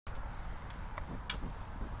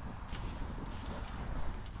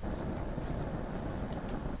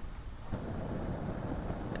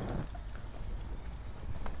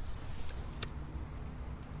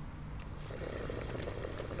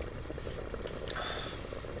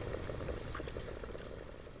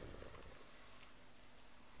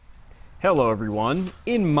Hello everyone!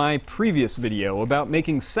 In my previous video about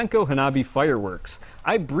making Senko Hanabi fireworks,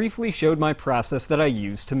 I briefly showed my process that I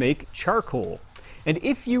use to make charcoal. And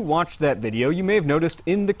if you watched that video, you may have noticed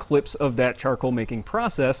in the clips of that charcoal making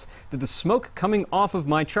process that the smoke coming off of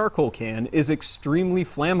my charcoal can is extremely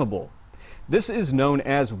flammable. This is known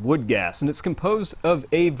as wood gas, and it's composed of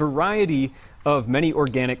a variety of many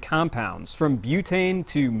organic compounds, from butane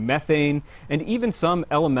to methane, and even some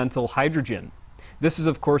elemental hydrogen. This is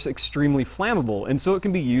of course extremely flammable, and so it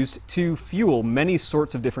can be used to fuel many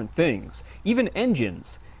sorts of different things, even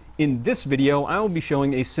engines. In this video, I will be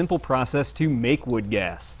showing a simple process to make wood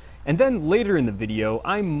gas. And then later in the video,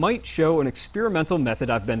 I might show an experimental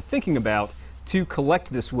method I've been thinking about to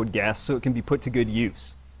collect this wood gas so it can be put to good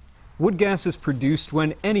use. Wood gas is produced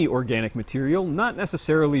when any organic material, not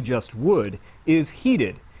necessarily just wood, is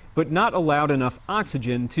heated, but not allowed enough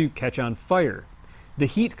oxygen to catch on fire. The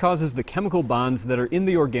heat causes the chemical bonds that are in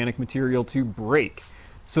the organic material to break,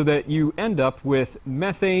 so that you end up with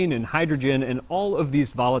methane and hydrogen and all of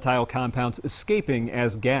these volatile compounds escaping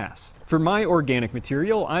as gas. For my organic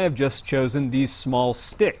material, I have just chosen these small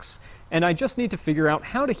sticks, and I just need to figure out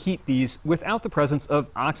how to heat these without the presence of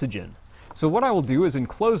oxygen. So what I will do is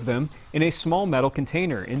enclose them in a small metal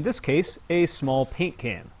container, in this case, a small paint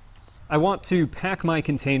can. I want to pack my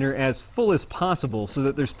container as full as possible so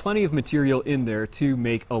that there's plenty of material in there to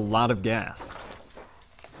make a lot of gas.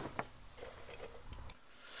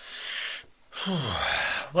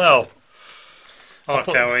 Well, I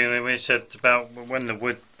like we said about when the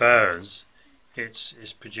wood burns, it's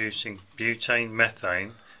producing butane,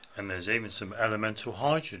 methane, and there's even some elemental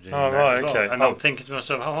hydrogen in there right, as well. okay. And I'm thinking to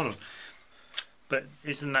myself, hold on, but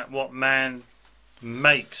isn't that what man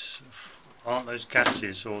makes? Aren't those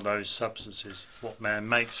gases or those substances what man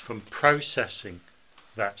makes from processing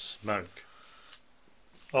that smoke?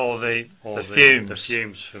 Or the fumes. The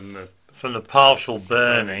fumes from the partial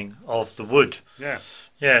burning of the wood. Yeah.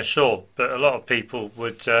 Yeah, sure. But a lot of people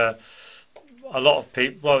would. Well,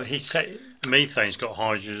 he said methane's got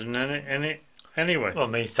hydrogen in it anyway. Well,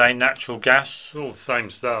 methane, natural gas, it's all the same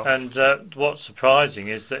stuff. And what's surprising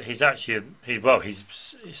is that he's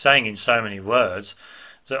saying in so many words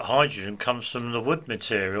that hydrogen comes from the wood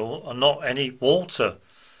material and not any water.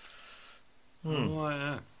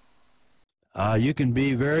 Oh, yeah. You can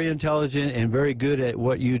be very intelligent and very good at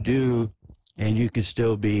what you do, and you can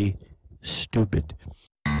still be stupid.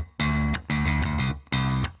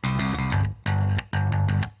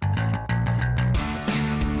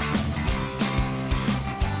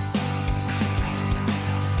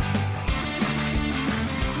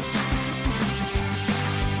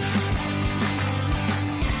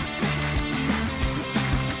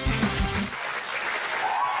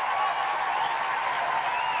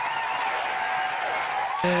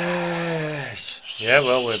 Yes. Yeah,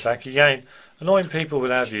 well, we're back again. Annoying people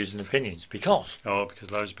with our views and opinions because loads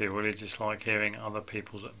of people really dislike hearing other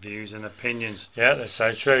people's views and opinions. Yeah, that's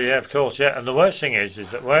so true. Yeah, of course. Yeah, and the worst thing is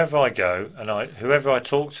that wherever I go and whoever I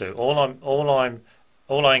talk to, all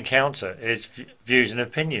I encounter is views and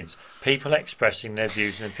opinions. People expressing their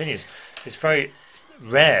views and opinions. It's very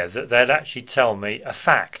rare that they'd actually tell me a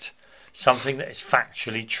fact, something that is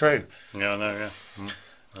factually true. Yeah, I know. Yeah.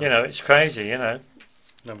 You know, it's crazy. You know.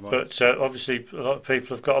 But obviously, a lot of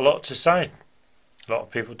people have got a lot to say. A lot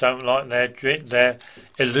of people don't like their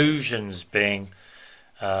illusions being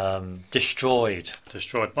destroyed.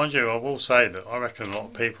 Mind you, I will say that I reckon a lot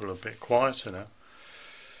of people are a bit quieter now.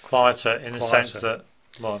 Quieter in the sense that,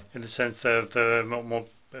 what? In the sense that they're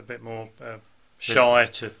a bit more shy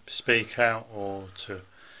to speak out or to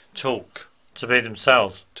talk. To be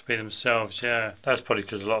themselves. To be themselves, yeah. That's probably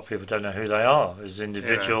because a lot of people don't know who they are as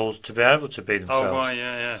individuals to be able to be themselves. Oh, right,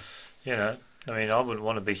 yeah. You know, I mean, I wouldn't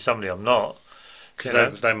want to be somebody I'm not.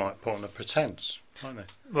 Because they might put on a pretense, might they?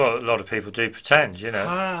 Well, a lot of people do pretend, you know.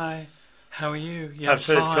 Hi, how are you? Yeah,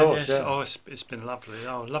 absolutely, fine, of course, yes. yeah. Oh, it's been lovely.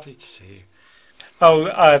 Oh, lovely to see you.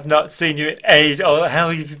 Oh, I've not seen you in ages. Oh, how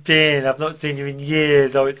have you been? I've not seen you in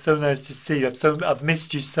years. Oh, it's so nice to see you. I've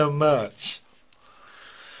missed you so much.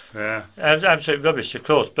 Yeah, absolute rubbish, of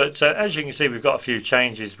course. But as you can see, we've got a few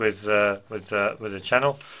changes with the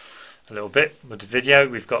channel, a little bit with the video.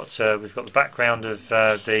 We've got the background of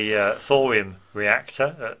the thorium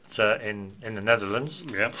reactor in the Netherlands.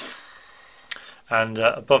 Yeah. And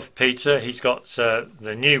above Peter, he's got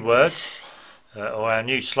the new words or our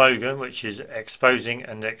new slogan, which is exposing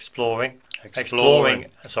and exploring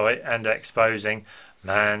and exposing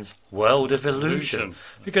man's world of illusion.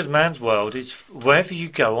 Because man's world is wherever you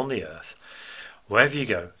go on the earth, wherever you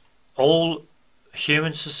go, all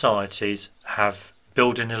human societies have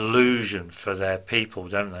build an illusion for their people,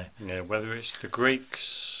 don't they? Yeah, whether it's the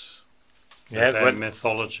Greeks, Yeah, their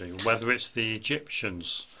mythology, whether it's the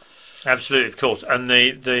Egyptians. Absolutely, of course. And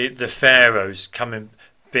the pharaohs going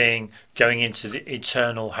into the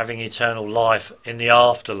eternal, having eternal life in the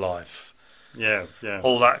afterlife. Yeah.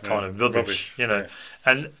 All that kind of rubbish, you know. Yeah.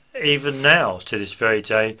 And even now, to this very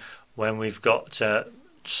day, when we've got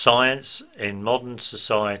science in modern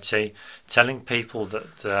society telling people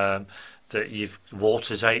that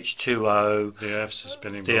water's H2O, The Earth's a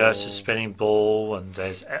spinning the ball. Earth's a spinning ball, and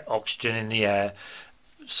there's oxygen in the air.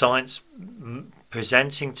 Science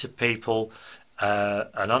presenting to people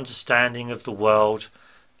an understanding of the world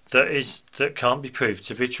that can't be proved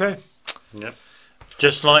to be true. Yep.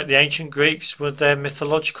 Just like the ancient Greeks with their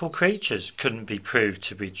mythological creatures couldn't be proved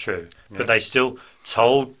to be true, but they still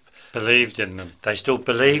Believed in them. They still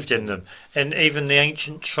believed in them, and even the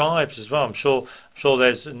ancient tribes as well. I'm sure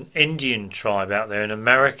there's an Indian tribe out there in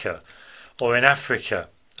America or in Africa,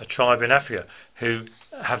 a tribe in Africa who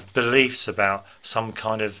have beliefs about some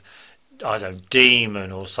kind of, I don't know, demon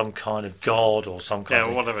or some kind of god or some kind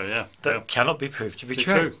of whatever. that cannot be proved to be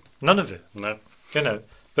true. None of it. No. You know,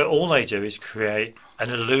 but all they do is create an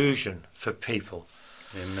illusion for people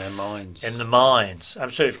In their minds. in the minds.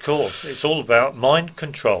 Absolutely, of course. It's all about mind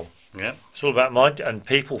control. Yeah. It's all about mind, and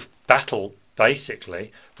people battle,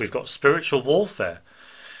 basically. We've got spiritual warfare.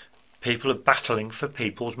 People are battling for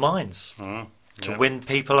people's minds to win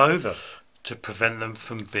people over, To prevent them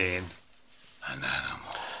from being an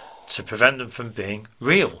animal. to prevent them from being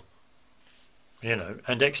real, you know,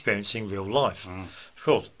 and experiencing real life. Of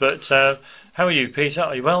course. But how are you, Peter?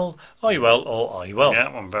 Are you well? Are you well, or are you well? Yeah,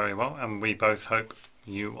 I'm very well, and we both hope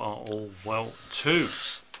you are all well too.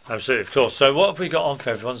 Absolutely, of course. So what have we got on for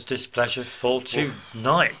everyone's displeasure for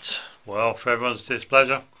tonight? Well, for everyone's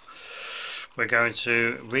displeasure, we're going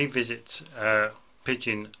to revisit day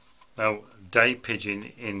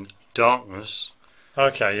pigeon in darkness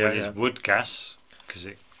Okay, with his wood gas, because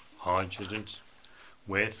hydrogen's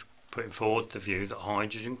with putting forward the view that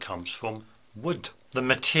hydrogen comes from wood, The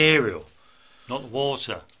material, not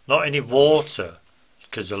water. not any water,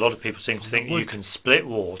 because a lot of people seem to think you wood. can split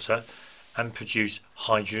water and produce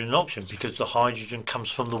hydrogen and oxygen because the hydrogen comes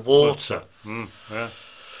from the water. Yeah.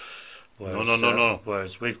 Whereas, No.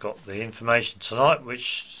 Whereas we've got the information tonight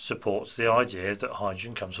which supports the idea that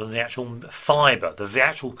hydrogen comes from the actual fibre, the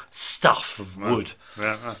actual stuff of wood.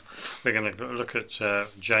 Yeah. We're going to look at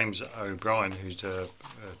James O'Brien, who's a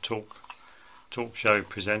talk show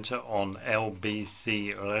presenter on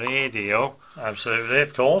LBC Radio. Absolutely,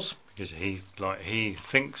 of course. Because he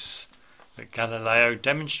thinks that Galileo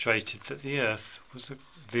demonstrated that the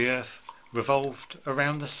Earth revolved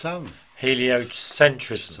around the sun.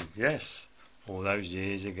 Heliocentrism. Yes, all those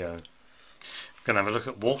years ago. We're going to have a look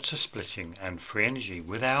at water splitting and free energy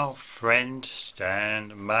with our friend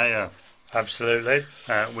Stan Mayer. Absolutely.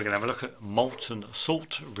 We're going to have a look at molten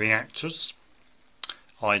salt reactors.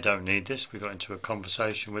 I don't need this. We got into a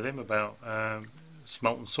conversation with him about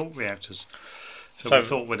molten salt reactors. So we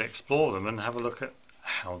thought we'd explore them and have a look at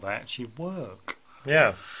how they actually work.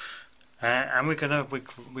 Yeah. And we're gonna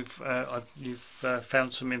you've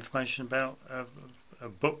found some information about a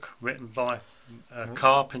book written by a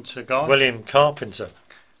carpenter guy. William Carpenter.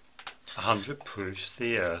 100 Proofs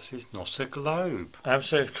the Earth is not a globe.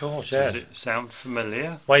 Absolutely, of course, yeah. Does it sound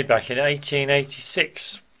familiar? Way back in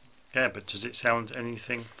 1886. Yeah, but does it sound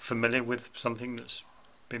anything familiar with something that's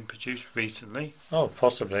been produced recently? Oh,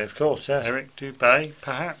 possibly, of course, yes. Eric Dubay,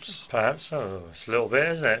 perhaps? Perhaps. Oh, it's a little bit,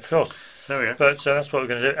 isn't it? Of course. There we go. But that's what we're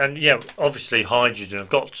going to do. And yeah, obviously hydrogen, I've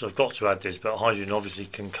got to add this, but hydrogen obviously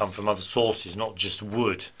can come from other sources, not just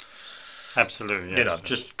wood. Absolutely, yes. You know, I've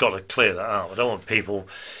just got to clear that out. I don't want people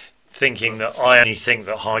thinking that I only think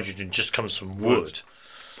that hydrogen just comes from wood.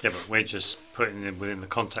 Yeah, but we're just putting it within the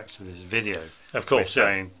context of this video. Of course, we're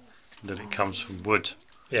saying that it comes from wood.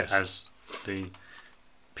 Yes. As the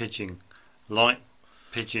light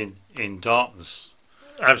pigeon in darkness.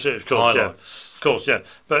 Absolutely, of course, highlights. yeah. Of course, yeah.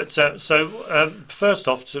 But first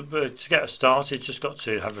off, to get us started, just got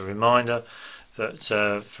to have a reminder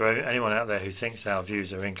that for anyone out there who thinks our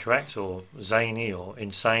views are incorrect or zany or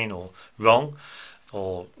insane or wrong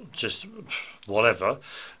or just whatever,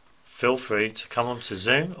 feel free to come on to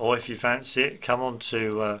Zoom, or if you fancy it, come on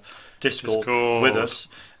to Discord with us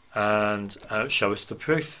and show us the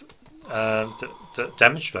proof that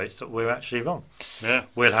demonstrates that we're actually wrong. Yeah,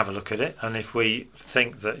 we'll have a look at it, and if we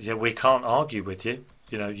think that we can't argue with you,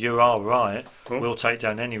 you are right, we'll take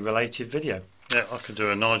down any related video. Yeah, I could do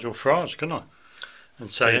a Nigel Farage, couldn't I? And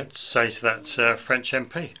say to that French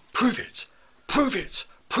MP, prove it, prove it,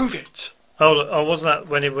 prove it. Oh, wasn't that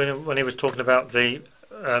when he was talking about the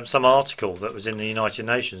some article that was in the United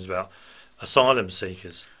Nations about asylum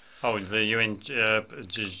seekers? Oh, the UN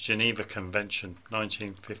Geneva Convention,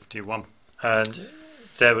 1951. And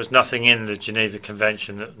there was nothing in the Geneva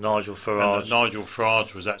Convention that Nigel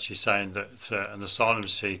Farage was actually saying that an asylum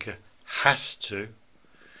seeker has to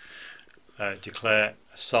declare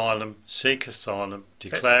asylum, seek asylum,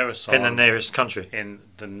 declare asylum in the nearest country, in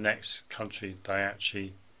the next country they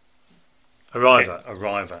actually arrive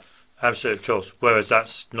at. Absolutely, of course. Whereas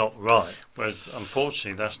that's not right. Whereas,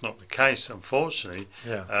 unfortunately, that's not the case. Unfortunately,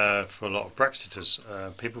 for a lot of Brexiters,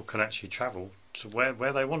 people can actually travel to where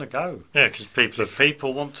they want to go. Yeah, because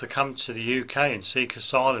people want to come to the UK and seek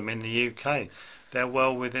asylum in the UK, they're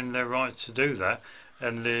well within their right to do that,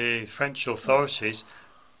 and the French authorities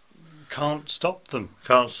can't stop them.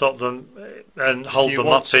 And hold them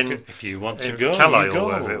up if you want to go, Calais or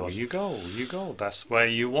wherever it was. You go. That's where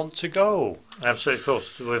you want to go. Absolutely, of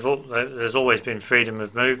course. There's always been freedom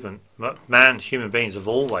of movement. Human beings have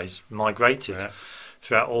always migrated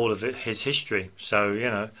throughout all of his history.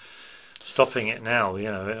 So, stopping it now, I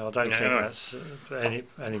don't think that's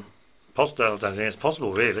any possible. I don't think it's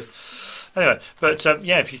possible, really. Anyway, but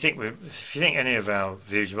if you think any of our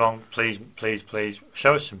views are wrong, please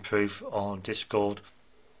show us some proof on Discord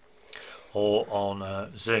or on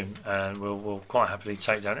Zoom, and we'll quite happily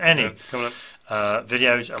take down any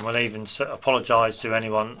videos, and we'll even apologise to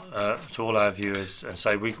anyone, to all our viewers, and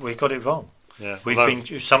say we got it wrong. Yeah,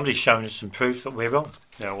 somebody's shown us some proof that we're wrong.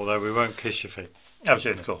 Yeah, although we won't kiss your feet.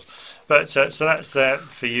 Absolutely, of course. But so that's there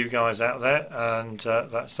for you guys out there, and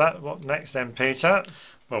that's that. What next then, Peter?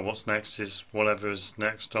 Well, what's next is whatever's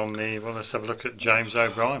next on the... Well, let's have a look at James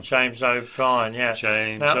O'Brien. James O'Brien, yeah.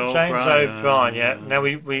 James O'Brien, yeah. Now,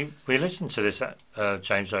 we listened to this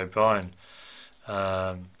James O'Brien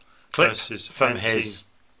clip from his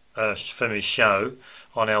show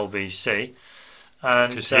on LBC.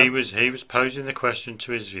 Because he was posing the question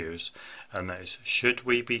to his viewers, and that is, should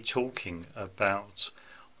we be talking about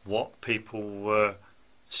what people were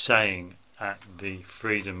saying at the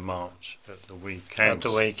Freedom March at the weekend? At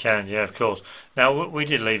the weekend, yeah, of course. Now, we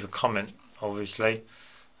did leave a comment, obviously,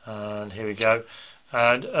 and here we go.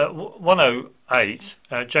 And 108,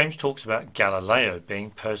 James talks about Galileo being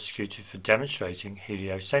persecuted for demonstrating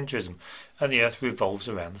heliocentrism, and the Earth revolves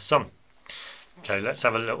around the Sun. Okay, let's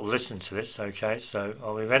have a little listen to this. Okay, so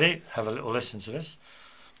are we ready? Have a little listen to this.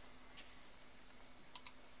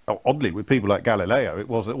 Oddly, with people like Galileo, it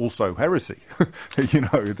was also heresy,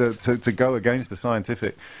 to go against the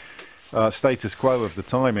scientific status quo of the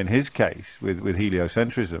time, in his case, with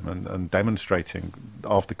heliocentrism and demonstrating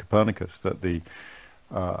after Copernicus that the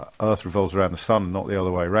Earth revolves around the Sun, not the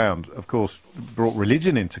other way around, of course, brought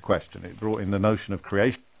religion into question. It brought in the notion of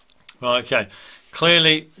creation. Right, okay.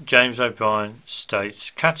 Clearly, James O'Brien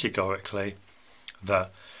states categorically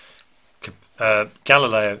that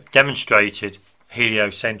Galileo demonstrated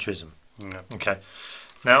heliocentrism. Yeah. Okay.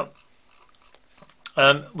 Now,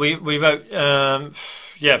 we wrote,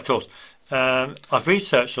 of course. I've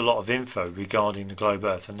researched a lot of info regarding the globe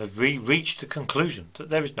Earth, and have reached the conclusion that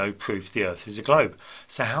there is no proof the Earth is a globe.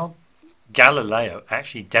 So how Galileo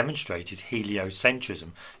actually demonstrated heliocentrism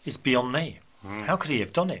is beyond me. How could he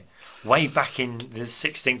have done it? Way back in the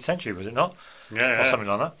 16th century, was it not? Yeah, or something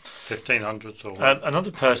like that. 1500s or another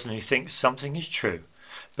person who thinks something is true,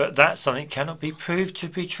 but that something cannot be proved to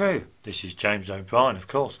be true. This is James O'Brien, of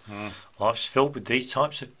course. Life's filled with these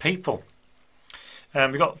types of people.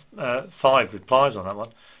 And we got 5 replies on that one.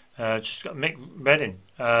 Just got Mick Redding,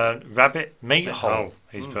 rabbit meat hole.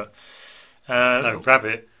 He's put. No,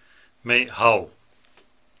 rabbit meat hole.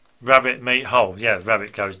 Rabbit meat hole. Yeah, the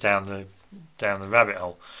rabbit goes down the rabbit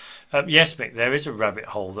hole. Yes, Mick, there is a rabbit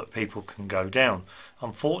hole that people can go down.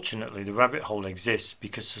 Unfortunately, the rabbit hole exists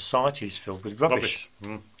because society is filled with rubbish.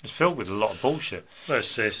 It's filled with a lot of bullshit. Well,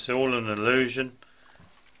 it's all an illusion,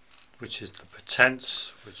 which is the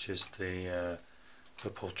pretense, which is the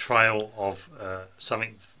portrayal of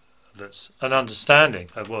something that's an understanding,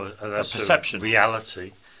 a perception,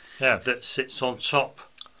 reality, that sits on top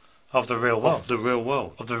of the real world,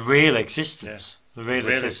 of the real existence. The real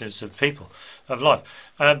existence of people, of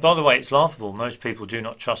life. By the way, it's laughable. Most people do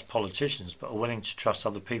not trust politicians, but are willing to trust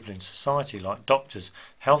other people in society, like doctors,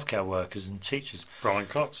 healthcare workers and teachers. Brian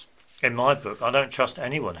Cox. In my book, I don't trust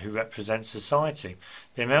anyone who represents society.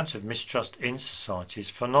 The amount of mistrust in society is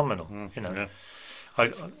phenomenal.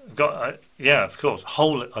 Of course.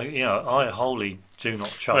 I wholly do not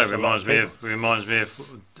trust. Well, it reminds me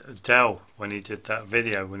of Dell when he did that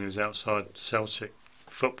video when he was outside Celtic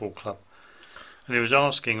Football Club. And he was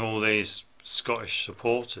asking all these Scottish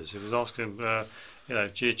supporters, he was asking, do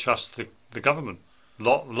you trust the government? A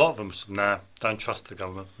lot of them said, no, don't trust the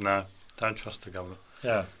government. No, don't trust the government.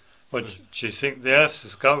 Yeah. Well, Do you think the Earth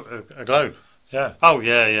is a globe? yeah, Oh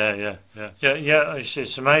yeah. yeah.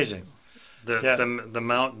 It's amazing.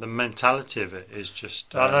 The mentality of it is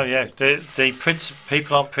just. I know. Yeah,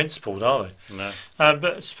 people aren't principled, are they? No.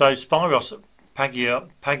 But I suppose Spiros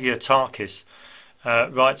Pagiotakis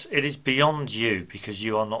writes, "It is beyond you because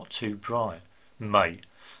you are not too bright, mate.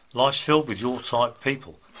 Life's filled with your type of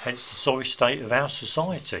people. Hence the sorry state of our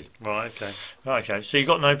society." Right. Okay. Right, okay, so you've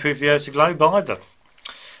got no proof the Earth's a globe either,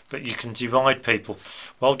 but you can divide people.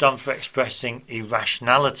 Well done for expressing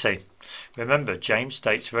irrationality. Remember, James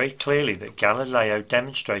states very clearly that Galileo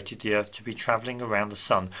demonstrated the Earth to be travelling around the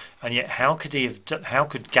Sun, and yet how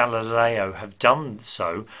could Galileo have done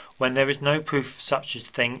so when there is no proof of such a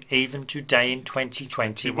thing even today in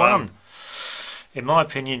 2021? In my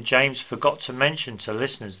opinion, James forgot to mention to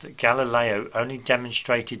listeners that Galileo only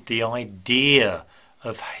demonstrated the idea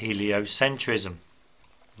of heliocentrism.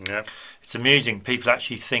 Yeah. It's amusing. People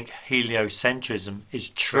actually think heliocentrism is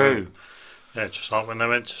true. Yeah, just like when they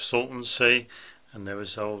went to Salton Sea, and there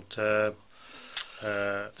was the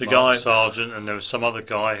guy Sargent, and there was some other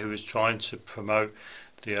guy who was trying to promote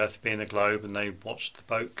the Earth being a globe, and they watched the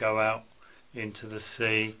boat go out into the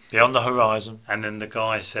sea beyond the horizon, and then the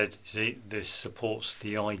guy said, "See, this supports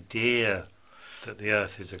the idea that the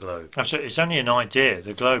Earth is a globe." Absolutely, it's only an idea.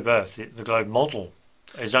 The globe Earth, the globe model,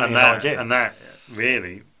 is only an idea. And that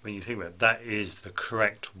really, when you think about it, that is the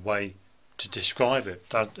correct way to describe it.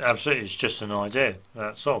 Absolutely, it's just an idea.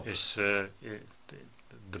 That's all. It's the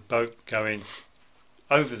boat going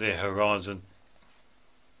over the horizon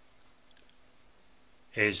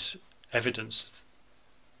is evidence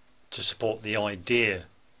to support the idea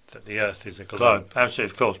that the Earth is a globe.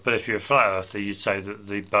 Absolutely, of course. But if you're a flat earther, you'd say that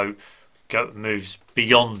the boat moves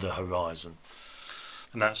beyond the horizon,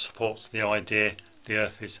 and that supports the idea the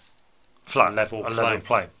Earth is flat, level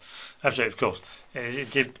plane. Absolutely, of course.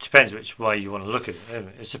 It depends which way you want to look at it. Isn't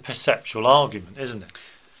it? It's a perceptual argument, isn't it?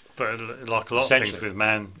 But like a lot of things with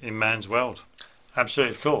man's world.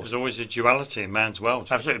 Absolutely, of course. There's always a duality in man's world.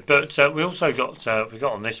 Absolutely, but we also got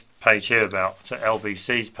on this page here about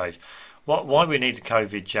LBC's page. Why we need the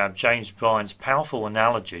COVID jab? James Bryan's powerful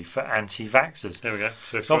analogy for anti-vaxxers. There we go.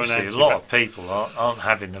 So if obviously, a lot of people aren't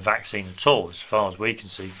having the vaccine at all, as far as we can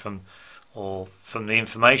see from the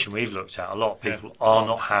information we've looked at. A lot of people are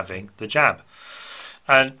not having the jab,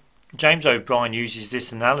 and James O'Brien uses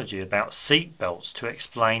this analogy about seat belts to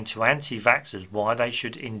explain to anti-vaxxers why they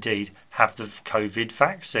should indeed have the COVID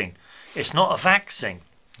vaccine. It's not a vaccine.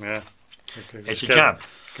 Yeah, it's a jab.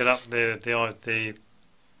 Get up the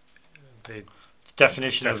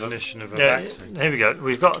definition of a vaccine. Here we go.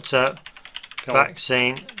 We've got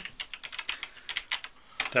vaccine.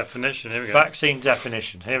 Definition, here we go. Vaccine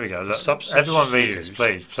definition, here we go. Look, everyone read this,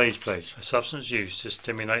 please. A substance used to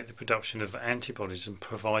stimulate the production of antibodies and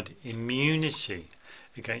provide immunity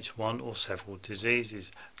against one or several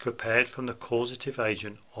diseases, prepared from the causative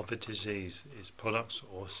agent of a disease, its products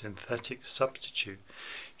or synthetic substitute,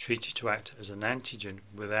 treated to act as an antigen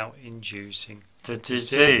without inducing the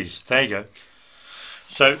disease. There you go.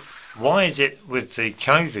 So, why is it with the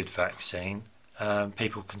COVID vaccine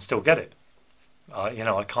people can still get it?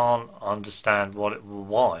 I can't understand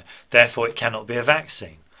why. Therefore, it cannot be a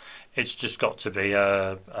vaccine. It's just got to be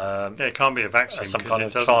it can't be a vaccine. Some kind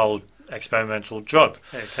of trial experimental drug.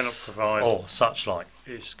 Yeah, it cannot provide or such like.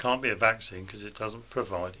 It can't be a vaccine because it doesn't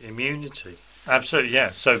provide immunity. Absolutely,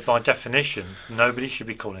 yeah. So by definition, nobody should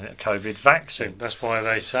be calling it a COVID vaccine. That's why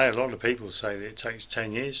they say, a lot of people say that it takes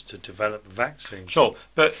 10 years to develop vaccines. Sure,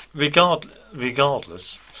 but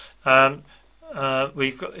regardless.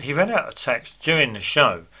 He read out a text during the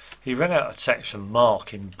show. He read out a text from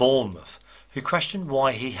Mark in Bournemouth, who questioned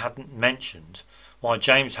why James hadn't mentioned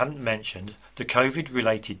the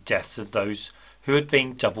COVID-related deaths of those who had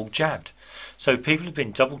been double jabbed. So people have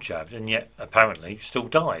been double jabbed and yet apparently still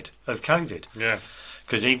died of COVID. Yeah.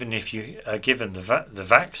 Because even if you are given the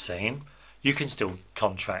vaccine, you can still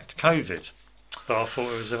contract COVID. But I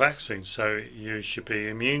thought it was a vaccine, so you should be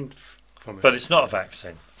immune from it. But it's not a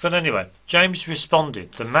vaccine. But anyway, James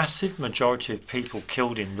responded, the massive majority of people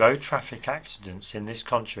killed in road traffic accidents in this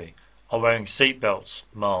country are wearing seatbelts,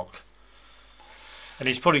 Mark. And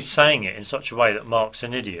he's probably saying it in such a way that Mark's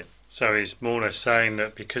an idiot. So he's more or less saying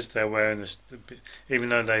that because they're wearing this, even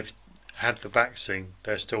though they've had the vaccine,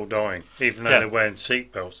 they're still dying. Even though they're wearing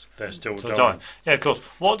seatbelts, they're still dying. Yeah, of course.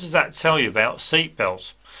 What does that tell you about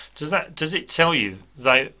seatbelts? Does it tell you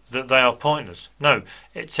that they are pointless? No,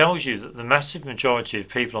 it tells you that the massive majority of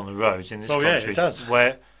people on the roads in this country. Yeah, it does.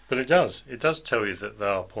 But it does. It does tell you that they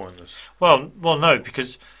are pointless. Well, no,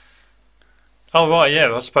 because. Oh right, yeah.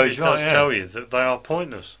 I suppose it does tell you that they are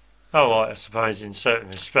pointless. Oh, right, I suppose in certain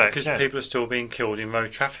respects. Because Yeah. people are still being killed in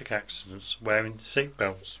road traffic accidents wearing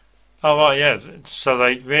seatbelts. Oh, right, yeah. So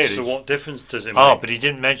they really. So what difference does it make? Oh, but he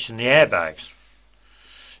didn't mention the airbags.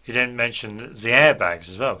 He didn't mention the airbags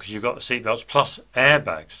as well, because you've got seatbelts plus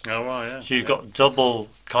airbags. Oh, right, yeah. So you've got double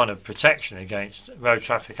kind of protection against road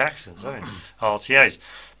traffic accidents, haven't you? RTAs.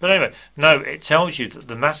 But anyway, no, it tells you that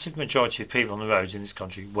the massive majority of people on the roads in this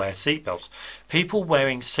country wear seatbelts. People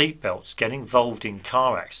wearing seatbelts get involved in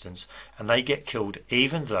car accidents and they get killed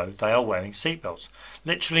even though they are wearing seatbelts.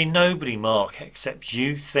 Literally nobody, Mark, except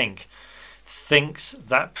you thinks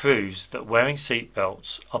that proves that wearing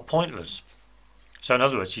seatbelts are pointless. So in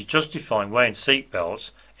other words, he's justifying wearing seatbelts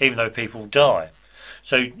even though people die.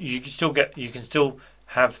 So you can still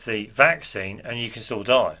have the vaccine and you can still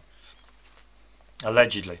die.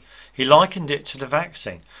 Allegedly. He likened it to the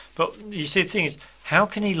vaccine. But you see, the thing is, how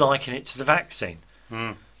can he liken it to the vaccine?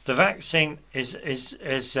 Mm. The vaccine is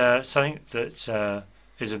something that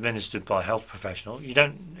is administered by a health professional.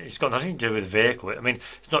 It's got nothing to do with the vehicle. I mean,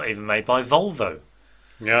 it's not even made by Volvo.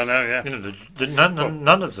 Yeah, I know, yeah. You know,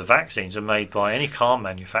 none of the vaccines are made by any car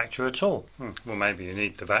manufacturer at all. Well, maybe you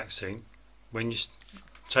need the vaccine when you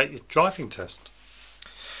take your driving test.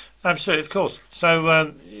 Absolutely, of course.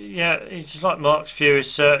 So, yeah, it's just like Mark's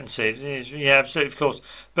furious certainty. Yeah, absolutely, of course.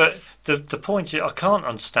 But the point is, I can't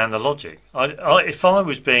understand the logic. If I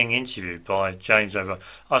was being interviewed by James O'Brien,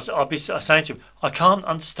 I'd be saying to him, I can't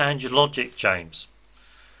understand your logic, James.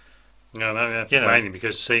 No, yeah. You know. Mainly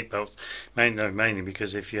because seatbelts. Mainly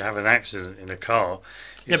because if you have an accident in a car,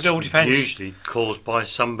 Yeah, but it all depends. usually caused by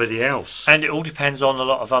somebody else. And it all depends on a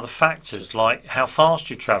lot of other factors, like how fast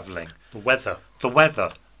you're travelling, The weather. the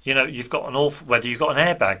weather. You know, you've got whether you've got an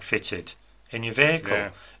airbag fitted in your vehicle, Yeah.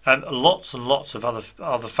 and lots of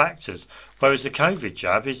other factors. Whereas the COVID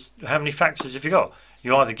jab is, how many factors have you got?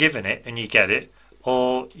 You're either giving it and you get it,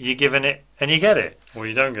 or you're giving it and you get it, Or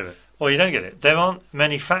you don't get it. or you don't get it. There aren't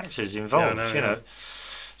many factors involved, Yeah, no, you yeah. know.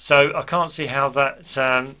 So I can't see how that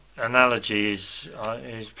analogy is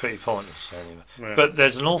pretty pointless anyway. Yeah. But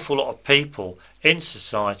there's an awful lot of people in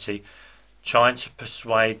society trying to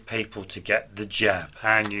persuade people to get the jab.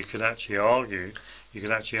 And you could actually argue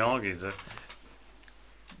that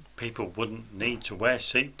people wouldn't need to wear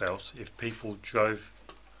seatbelts if people drove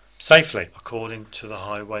Safely. according to the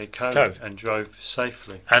highway code. And drove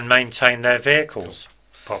safely, And maintain their vehicles.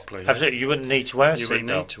 properly. Absolutely, you wouldn't need to wear a You wouldn't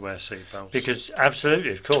need seatbelt. to wear seatbelts. Because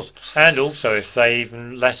absolutely, of course, and also if they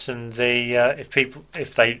even lessen the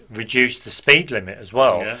if they reduce the speed limit as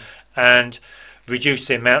well, Yeah. and reduce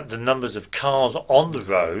the numbers of cars on the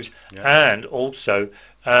road, Yeah. and also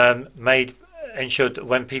ensured that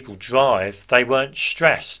when people drive, they weren't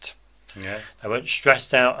stressed. Yeah. They weren't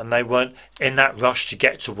stressed out, and they weren't in that rush to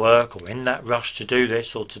get to work, or in that rush to do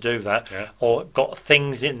this or to do that, Yeah. or got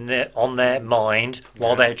things on their mind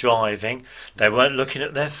while they're driving. They weren't looking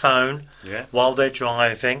at their phone Yeah. while they're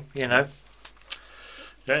driving. You know,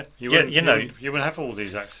 Yeah. You Yeah, wouldn't, you know- you wouldn't have all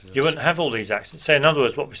these accidents. you wouldn't have all these accidents. So, in other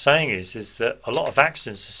words, what we're saying is that a lot of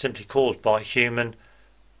accidents are simply caused by human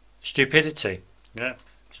stupidity, Yeah.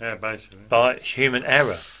 Yeah, basically. by human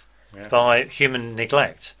error, Yeah. by human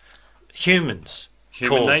neglect. Humans.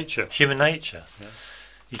 Human cause nature. Human nature. Yeah.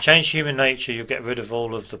 You change human nature, you'll get rid of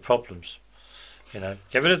all of the problems. You know,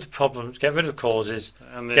 get rid of the problems, get rid of the causes,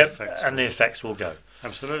 And the and the effects. effects will go.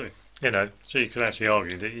 Absolutely. You know, So you could actually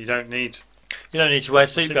argue that you don't need. you don't need to wear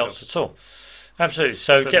seatbelts at all. Absolutely.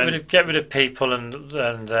 So But get rid of people and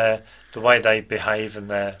the way they behave and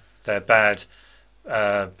their bad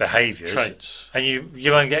behaviours, Traits. and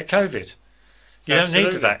you won't get COVID. You don't need the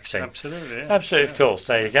Absolutely. vaccine. Absolutely, yeah. Absolutely, Yeah. of course.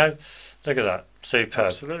 There you go. Look at that. Superb.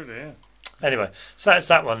 Absolutely, yeah. Anyway, so that's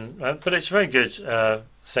that one. But it's a very good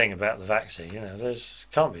thing about the vaccine. You know,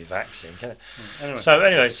 can't be a vaccine, can it? Anyway, So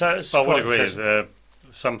anyway, so it's I would quite agree interesting. with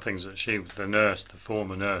some things that the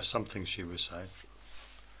former nurse, some things she was saying.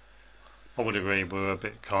 I would agree were a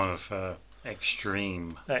bit kind of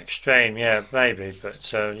extreme. Extreme, yeah, maybe,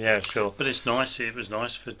 but yeah, sure. But it's nice. It was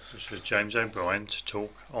nice for James O'Brien to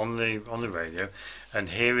talk on the radio, and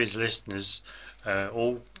hear his listeners,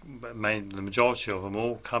 the majority of them,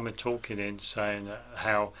 all coming talking in, saying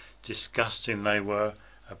how disgusting they were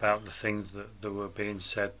about the things that were being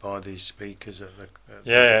said by these speakers at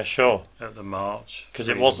Yeah, sure. at the march. Because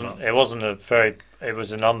it was a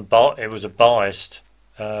biased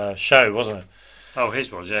show, wasn't it? Oh,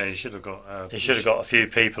 his was, yeah. He should have got. He should have got a few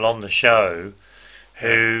people on the show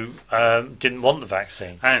who didn't want the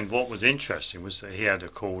vaccine. And what was interesting was that he had a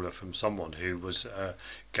caller from someone who was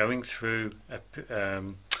going through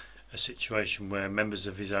a situation where members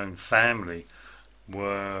of his own family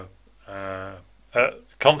were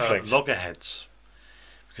Conflict. loggerheads,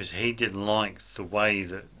 because he didn't like the way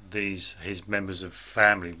that his members of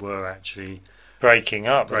family were actually breaking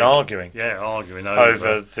up and arguing. Yeah, arguing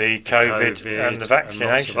over the COVID and the vaccination.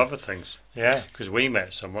 And lots of other things. Yeah. Because we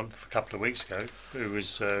met someone a couple of weeks ago who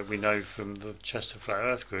was, we know from the Chester Flat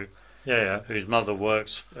Earth group, whose mother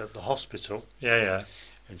works at the hospital. Yeah.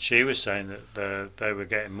 And she was saying that they were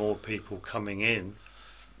getting more people coming in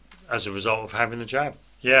as a result of having the jab.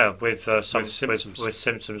 Yeah, with symptoms. with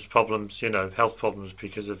symptoms, problems, health problems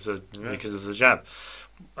because of the jab.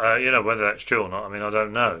 Whether that's true or not, I mean, I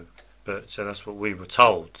don't know. But that's what we were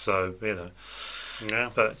told. So Yeah.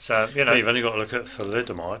 But you've only got to look at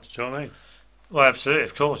thalidomide. Do you know what I mean? Well, absolutely,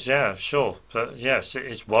 of course, yeah, sure. But yes,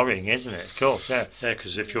 it's worrying, isn't it? Of course, yeah. Yeah,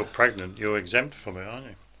 because if you're pregnant, you're exempt from it, aren't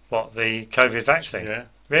you? What, the COVID vaccine? Yeah.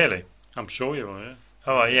 Really? I'm sure you are. Yeah.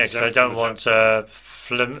 Oh, right, yeah. Because they don't want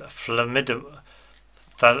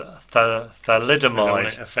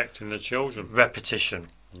thalidomide affecting the children. Repetition.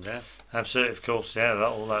 Yeah. Absolutely, of course, yeah,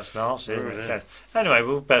 that's nasty, isn't it? Yeah. Okay. Anyway,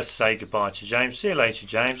 we'll best say goodbye to James. See you later,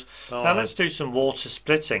 James. Bye. Now, let's do some water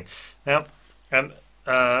splitting. Now,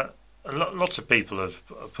 lots of people are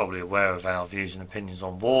probably aware of our views and opinions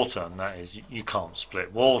on water, and that is you can't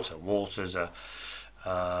split water. Water's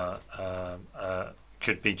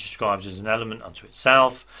could be described as an element unto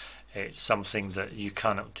itself. It's something that you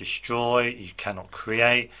cannot destroy, you cannot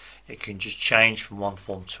create. It can just change from one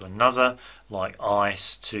form to another, like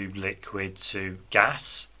ice to liquid to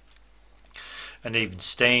gas, and even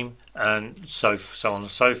steam, and so on and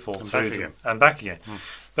so forth, and back again.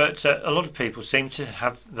 But a lot of people seem to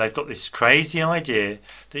they've got this crazy idea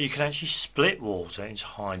that you can actually split water into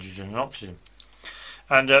hydrogen and oxygen.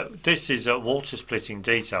 And this is water splitting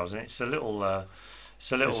details, and it's a little...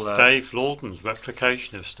 It's Dave Lawton's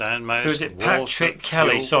replication of Stan Mayer's. Who is it? Patrick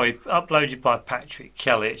Kelly. Fuel. Sorry, uploaded by Patrick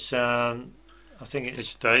Kelly. It's I think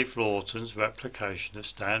it's Dave Lawton's replication of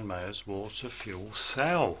Stan Mayer's water fuel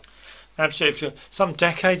cell. Absolutely. Some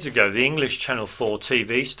decades ago, the English Channel 4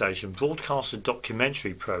 TV station broadcast a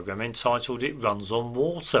documentary programme entitled It Runs on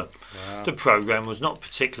Water. Wow. The programme was not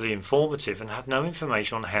particularly informative and had no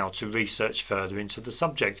information on how to research further into the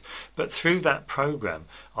subject. But through that programme,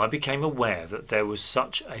 I became aware that there was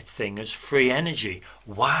such a thing as free energy.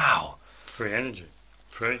 Wow! Free energy.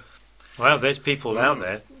 Free. Well, there's people out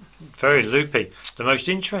there. Very loopy. The most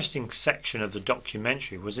interesting section of the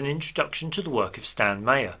documentary was an introduction to the work of Stan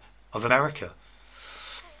Mayer of America.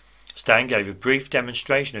 Stan gave a brief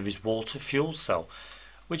demonstration of his water fuel cell,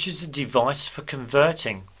 which is a device for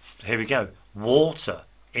converting, here we go, water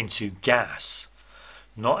into gas.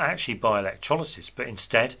 Not actually by electrolysis, but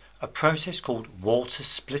instead a process called water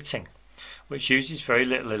splitting, which uses very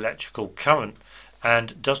little electrical current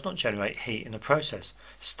and does not generate heat in the process.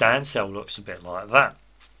 Stan's cell looks a bit like that.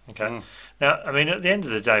 Okay. Now, I mean, at the end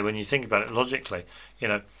of the day, when you think about it logically,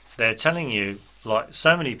 they're telling you, like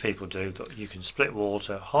so many people do, that you can split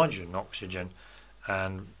water, hydrogen, oxygen,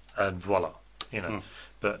 and voila,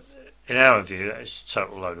 But in our view, it's a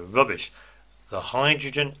total load of rubbish. The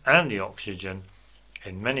hydrogen and the oxygen,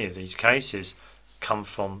 in many of these cases, come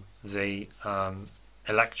from the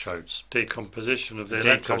electrodes. Decomposition of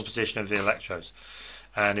the electrodes.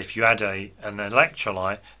 And if you add an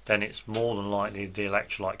electrolyte, then it's more than likely the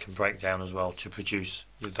electrolyte can break down as well to produce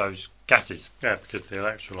those gases. Yeah, because the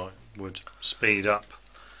electrolyte would speed up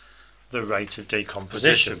the rate of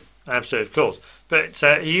decomposition. Absolutely, of course. But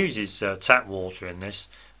he uses tap water in this,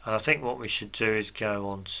 and I think what we should do is go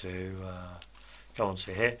on to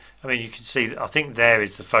here. I mean, you can see. I think there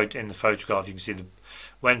is the photo in the photograph. You can see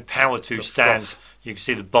when powered through Stan, you can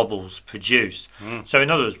see the bubbles produced. So,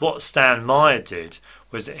 in other words, what Stan Meyer did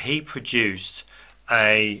was that he produced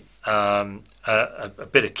a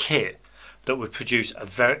bit of kit that would produce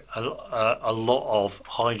a lot of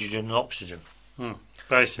hydrogen and oxygen,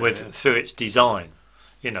 basically, through its design,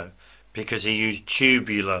 because he used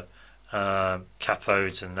tubular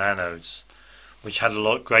cathodes and anodes, which had a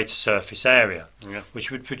lot greater surface area,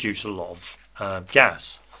 which would produce a lot of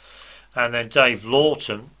gas. And then Dave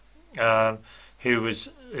Lawton, who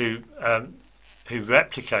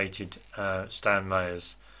replicated Stan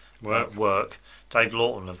Mayer's work, Dave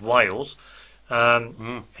Lawton of Wales,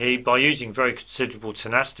 he, by using very considerable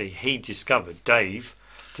tenacity, Dave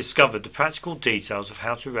discovered the practical details of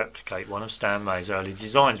how to replicate one of Stan Mayer's early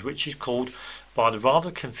designs, which is called by the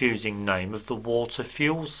rather confusing name of the water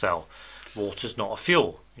fuel cell. Water's not a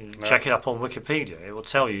fuel. Check it up on Wikipedia. It will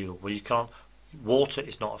tell you, water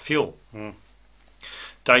is not a fuel.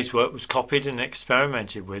 Dave's work was copied and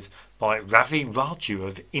experimented with by Ravi Raju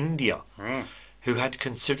of India, who had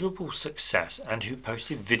considerable success and who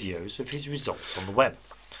posted videos of his results on the web.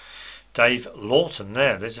 Dave Lawton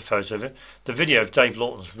there. There's a photo of it. The video of Dave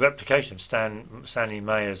Lawton's replication of Stanley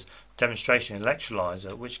Mayer's demonstration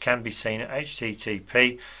electrolyzer, which can be seen at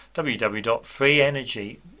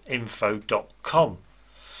http://www.freeenergyinfo.com.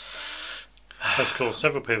 That's caused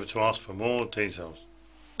several people to ask for more details.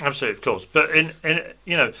 Absolutely, of course. But in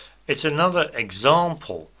you know, it's another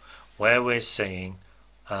example where we're seeing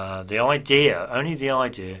only the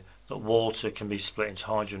idea that water can be split into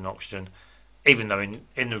hydrogen and oxygen, even though in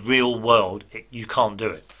the real world you can't do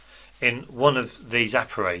it. In one of these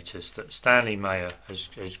apparatus that Stanley Mayer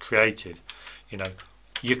has created, you know,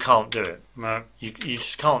 you can't do it. No. You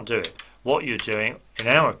just can't do it. What you're doing, in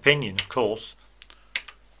our opinion, of course,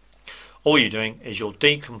 all you're doing is you're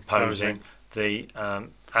decomposing the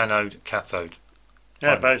anode cathode.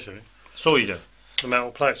 Yeah, basically. That's all you do. The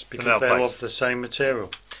metal plates, because metal they're plates. of the same material.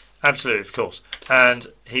 Absolutely, of course. And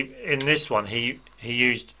in this one he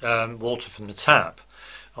used water from the tap,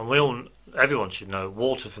 and everyone should know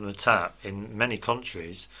water from the tap in many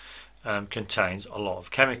countries contains a lot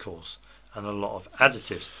of chemicals and a lot of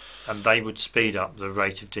additives, and they would speed up the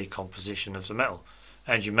rate of decomposition of the metal.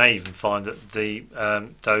 And you may even find that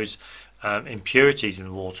those impurities in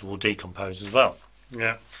the water will decompose as well.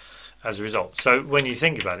 Yeah. As a result. So when you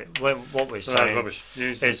think about it, what we're saying rubbish.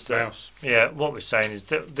 Use is that, what we're saying is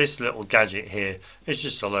that this little gadget here is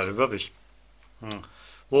just a load of rubbish.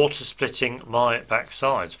 Water splitting my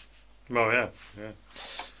backside. Well, yeah.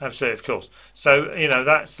 Absolutely, of course. So you know,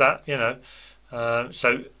 that's that. You know,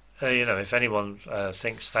 you know, if anyone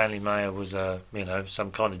thinks Stanley Mayer was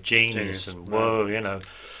some kind of genius and whoa, you know,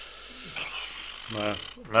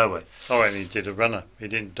 no way. I reckon he did a runner. He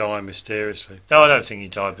didn't die mysteriously. No, I don't think he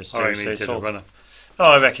died I mysteriously reckon he at did a all. runner.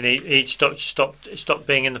 Oh, I reckon he stopped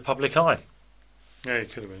being in the public eye. Yeah, he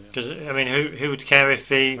could have been. Because I mean, who would care if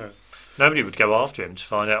he? Yeah. Nobody would go after him to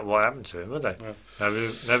find out what happened to him, would they? Yeah.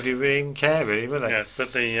 Nobody would even care, really, would they?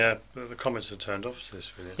 Yeah, but the comments are turned off to this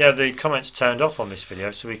video. Yeah, the comments turned off on this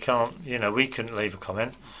video, so we can't. You know, we couldn't leave a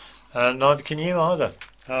comment. Neither can you either.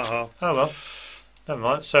 Uh-huh. Oh well, never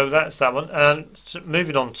mind. So that's that one. And so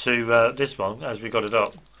moving on to this one, as we got it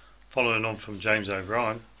up. Following on from James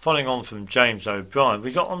O'Brien. Following on from James O'Brien, I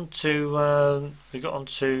got talking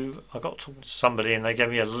to somebody and they gave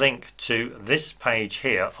me a link to this page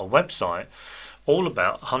here, a website, all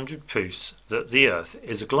about 100 proofs that the Earth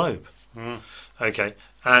is a globe. Okay,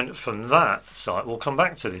 and from that site, we'll come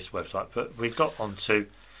back to this website, but we got onto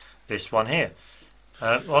this one here,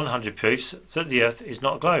 100 proofs that the Earth is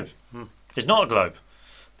not a globe. It's not a globe.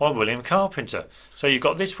 By William Carpenter. So you've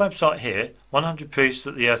got this website here, 100 proofs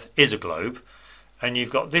that the Earth is a globe, and you've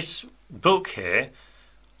got this book here,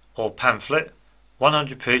 or pamphlet,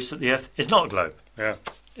 100 proofs that the Earth is not a globe. Yeah.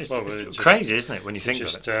 It's Well, crazy, isn't it, when you think It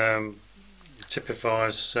about just it?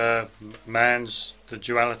 typifies the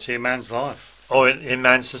duality of man's life. Or in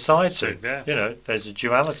man's society. Yeah. You know, there's a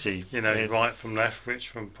duality. You know, in right from left, rich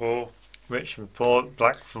from poor, rich from poor,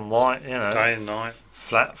 black from white, you know, day and night.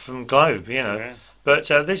 flat from globe, you know. Yeah. But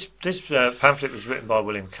this pamphlet was written by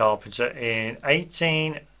William Carpenter in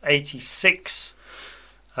 1886,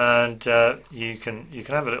 and you can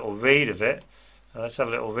have a little read of it. Let's have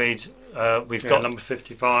a little read. We've got number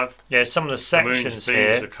 55. Yeah, some of the sections the moon's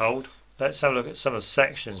here. beams are cold. Let's have a look at some of the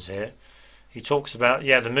sections here. He talks about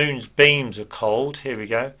the moon's beams are cold. Here we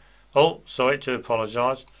go. Oh, sorry to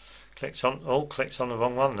apologise. Clicks on the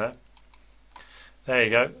wrong one there. There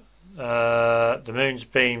you go. The moon's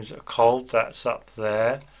beams are cold. That's up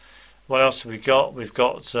there. What else have we got? We've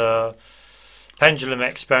got pendulum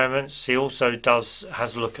experiments. He also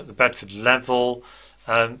has a look at the Bedford level.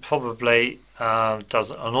 Probably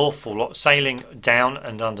does an awful lot sailing down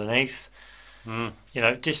and underneath. You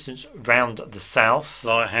know, distance round the south.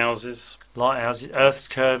 Lighthouses, Earth's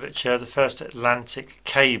curvature, the first Atlantic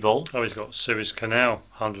cable. Oh, he's got Suez Canal,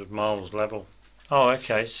 100 miles level. Oh,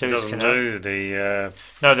 okay. He Suez doesn't Canal. do the...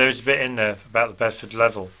 No, there's a bit in there about the Bedford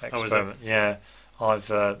level experiment. Yeah,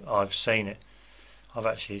 I've seen it. I've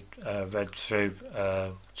actually read through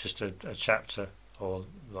just a chapter, or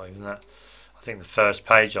not even that. I think the first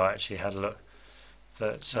page I actually had a look.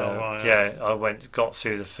 That I got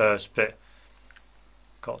through the first bit.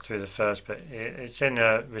 It's in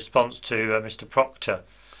response to Mr. Proctor.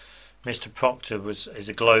 Mr. Proctor is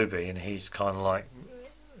a globie, and he's kind of like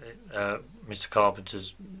Mr.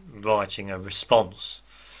 Carpenter's writing a response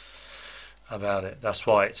about it. That's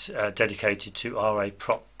why it's dedicated to R.A.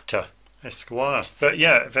 Proctor. Esquire. But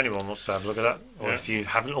yeah, if anyone wants to have a look at that, or if you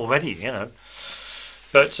haven't already, you know.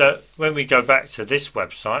 But when we go back to this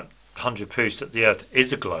website, 100 Proofs that the Earth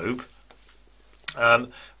is a Globe,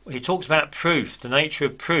 he talks about proof, the nature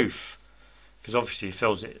of proof. because obviously he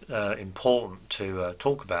feels it important to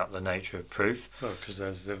talk about the nature of proof. Well, because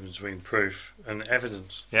there's a difference between proof and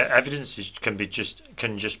evidence. Yeah, evidence can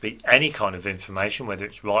just be any kind of information, whether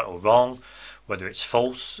it's right or wrong, whether it's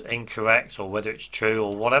false, incorrect, or whether it's true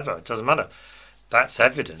or whatever. It doesn't matter. That's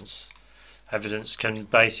evidence. Evidence can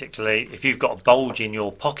basically, if you've got a bulge in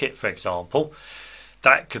your pocket, for example,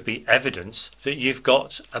 that could be evidence that you've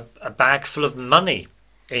got a bag full of money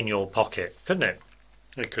in your pocket, couldn't it?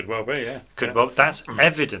 It could well be, yeah. Well, that's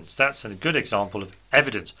evidence. That's a good example of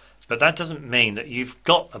evidence. But that doesn't mean that you've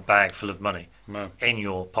got a bag full of money in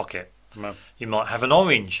your pocket. No. You might have an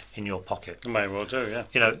orange in your pocket. You may well do, yeah.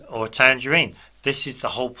 You know, or a tangerine. This is the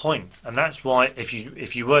whole point, and that's why if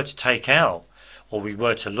you were to take out, or we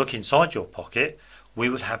were to look inside your pocket, we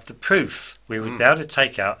would have the proof. We would be able to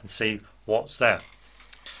take out and see what's there.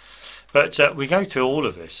 But we go through all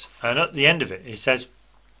of this, and at the end of it, he says,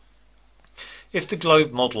 if the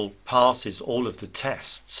globe model passes all of the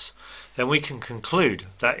tests, then we can conclude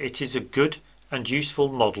that it is a good and useful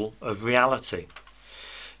model of reality.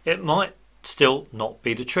 It might still not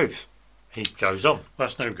be the truth. He goes on.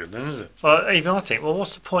 That's no good then, is it? Even I think, well,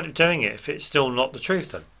 what's the point of doing it if it's still not the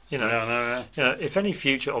truth then? You know, You know, if any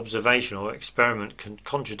future observation or experiment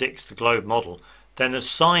contradicts the globe model, then as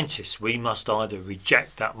scientists we must either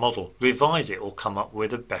reject that model, revise it, or come up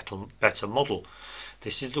with a better model.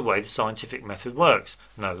 This is the way the scientific method works.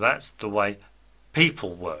 No, that's the way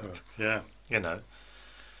people work. Yeah. You know,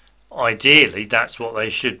 ideally that's what they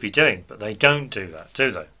should be doing, but they don't do that, do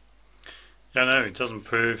they? Yeah, no, it doesn't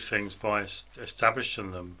prove things by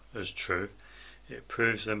establishing them as true. It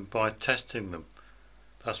proves them by testing them.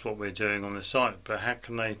 That's what we're doing on the site. But how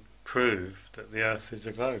can they prove that the Earth is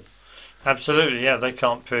a globe? Absolutely, yeah. They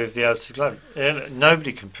can't prove the Earth is a globe.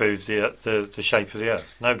 Nobody can prove the shape of the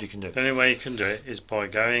Earth. Nobody can do it. The only way you can do it is by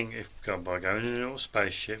going in a little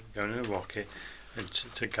spaceship, going in a rocket, and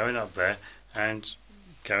to going up there and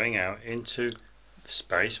going out into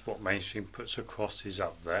space. What mainstream puts across is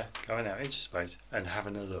up there, going out into space and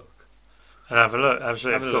having a look. And have a look,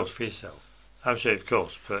 absolutely, Have a of look course. for yourself. Absolutely, of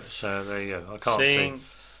course. But there you go. I can't Seeing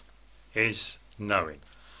see. is knowing.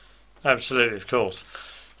 Absolutely, of course.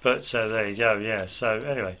 But there you go, yeah. So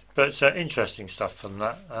anyway, but interesting stuff from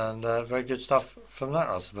that, and very good stuff from that,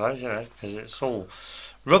 I suppose, you know, because it's all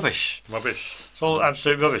rubbish. Rubbish. It's all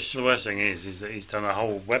absolute rubbish. The worst thing is that he's done a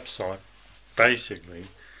whole website, basically,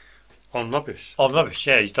 on rubbish. On rubbish,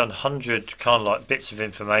 yeah. He's done 100 kind of like bits of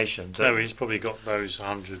information. No, he's probably got those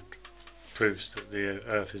 100 proofs that the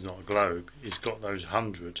Earth is not a globe. He's got those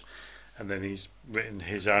 100. And then he's written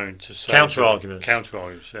his own to say counter arguments. Counter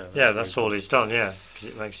arguments, yeah. Yeah, that's all he's done. Yeah, because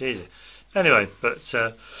it makes it easy. Anyway, but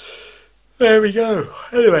there we go.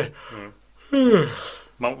 Anyway,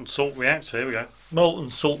 molten salt reactor. Here we go.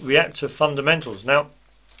 Molten salt reactor fundamentals. Now,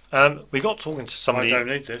 we got talking to somebody. I don't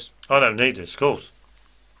need this. I don't need this, of course.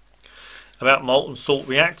 About molten salt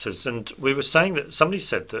reactors, and we were saying that somebody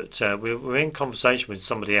said that we were in conversation with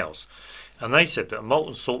somebody else, and they said that a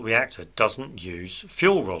molten salt reactor doesn't use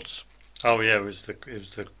fuel rods. Oh yeah, it was the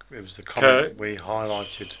comment we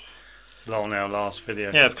highlighted on our last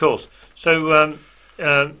video. Yeah, of course. So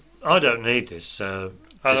I don't need this. I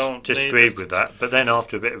disagreed with that. But then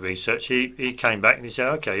after a bit of research, he came back and he said,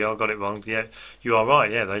 "Okay, I got it wrong. Yeah, you are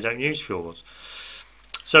right. Yeah, they don't use fuel rods."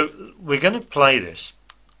 So we're going to play this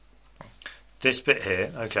bit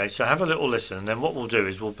here. Okay, so have a little listen, and then what we'll do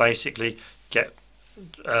is we'll basically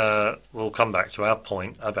we'll come back to our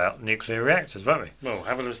point about nuclear reactors, won't we? Well,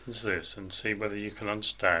 have a listen to this and see whether you can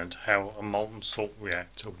understand how a molten salt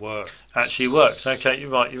reactor works. Actually works. Okay, you're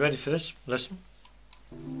right. You ready for this? Listen.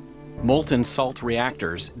 Molten salt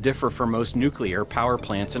reactors differ from most nuclear power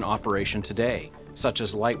plants in operation today, such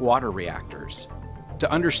as light water reactors. To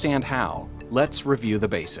understand how, let's review the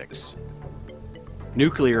basics.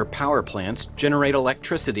 Nuclear power plants generate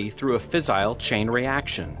electricity through a fissile chain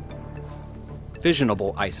reaction.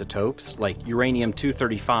 Fissionable isotopes like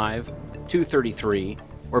uranium-235, 233,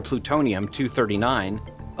 or plutonium-239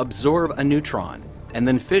 absorb a neutron and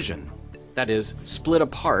then fission, that is, split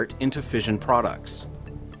apart into fission products.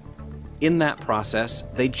 In that process,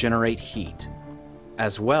 they generate heat.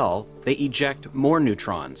 As well, they eject more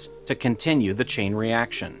neutrons to continue the chain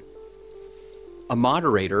reaction. A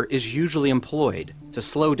moderator is usually employed to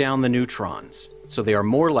slow down the neutrons, so they are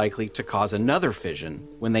more likely to cause another fission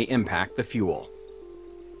when they impact the fuel.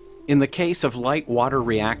 In the case of light water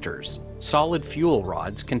reactors, solid fuel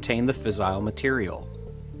rods contain the fissile material.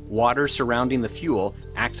 Water surrounding the fuel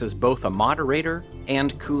acts as both a moderator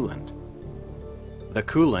and coolant. The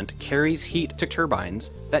coolant carries heat to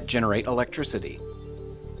turbines that generate electricity.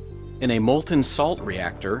 In a molten salt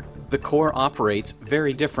reactor, the core operates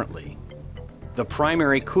very differently. The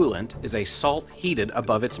primary coolant is a salt heated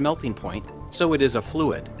above its melting point, so it is a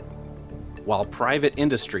fluid. While private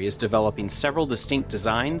industry is developing several distinct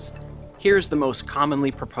designs, here's the most commonly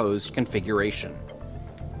proposed configuration.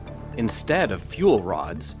 Instead of fuel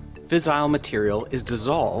rods, fissile material is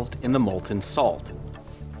dissolved in the molten salt.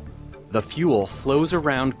 The fuel flows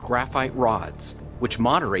around graphite rods, which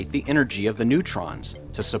moderate the energy of the neutrons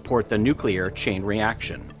to support the nuclear chain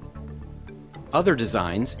reaction. Other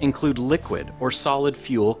designs include liquid or solid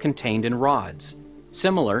fuel contained in rods,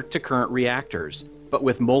 similar to current reactors, but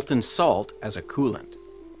with molten salt as a coolant.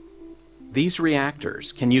 These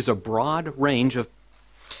reactors can use a broad range of...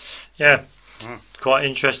 Yeah, quite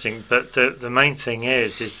interesting, but the main thing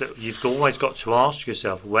is that you've always got to ask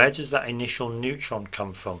yourself, where does that initial neutron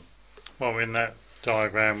come from? Well, in that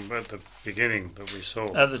diagram at the beginning that we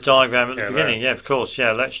saw. At the diagram at the beginning, yeah, of course,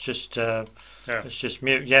 yeah. Let's just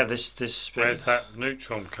mute. Yeah, this. Where's that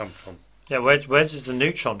neutron come from? Yeah, where does the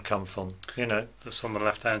neutron come from? You know, that's on the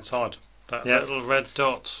left-hand side. That Yeah. little red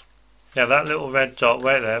dot. yeah, that little red dot.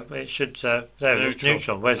 Where there? It should. There, it's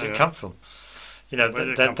neutron. Where's it come from? You know,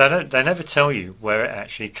 they never tell you where it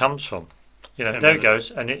actually comes from. You know, there it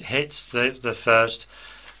goes, and it hits the first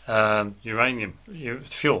Uranium.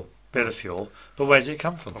 fuel, bit of fuel. But where does it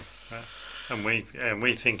come from? And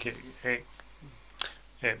we think it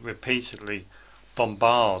repeatedly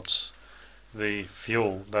bombards the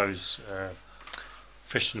fuel, those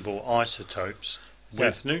fissionable isotopes,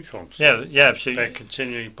 with neutrons. Yeah, absolutely. They're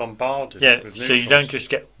continually bombarded. Yeah, with neutrons. so you don't just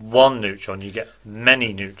get one neutron, you get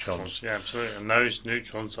many neutrons. Yeah, absolutely. And those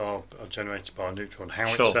neutrons are generated by a neutron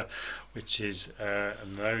howitzer, which is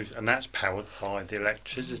and that's powered by the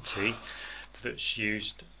electricity that's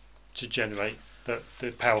used to generate that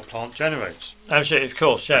the power plant generates. Absolutely, of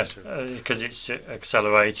course, yes, because it's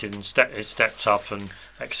accelerated and it's stepped up and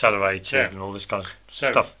accelerated and all this kind of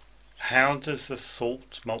stuff. How does the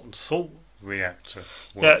molten salt reactor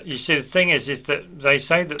work? Yeah, you see, the thing is that they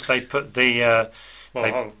say that they put the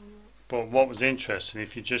but what was interesting,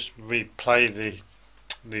 if you just replay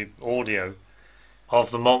the audio of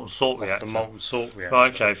the molten salt reactor.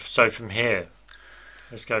 Right, okay, so from here,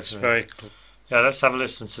 let's go to let's have a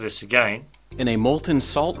listen to this again. In a molten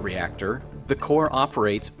salt reactor, the core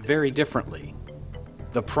operates very differently.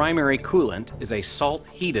 The primary coolant is a salt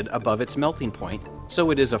heated above its melting point,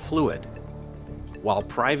 so it is a fluid. While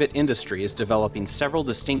private industry is developing several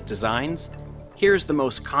distinct designs, here's the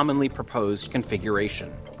most commonly proposed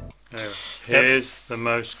configuration. Here's the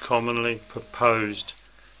most commonly proposed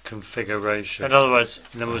configuration. In other words,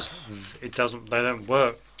 it doesn't. They don't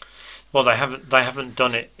work. Well, they haven't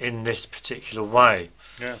done it in this particular way.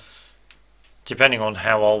 Yeah. Depending on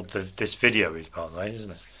how old this video is, by the way,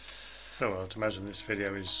 isn't it? So well, I'd imagine this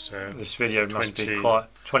video is. This video must be quite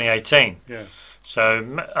 2018. Yeah.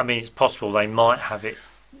 So I mean, it's possible they might have it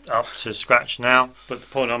up to scratch now. But the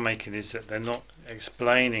point I'm making is that they're not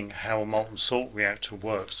explaining how a molten salt reactor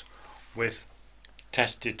works with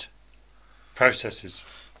tested processes.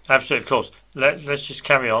 Absolutely, of course. Let's just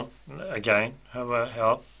carry on again.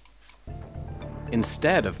 How?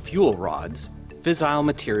 Instead of fuel rods, fissile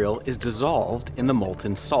material is dissolved in the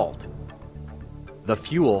molten salt. The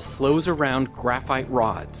fuel flows around graphite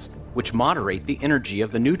rods, which moderate the energy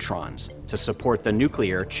of the neutrons to support the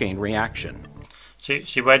nuclear chain reaction.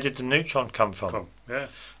 See, where did the neutron come from? Yeah.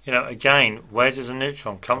 You know, again, where did the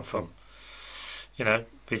neutron come from? You know,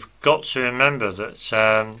 we've got to remember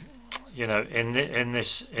that you know, in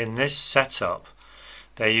this setup,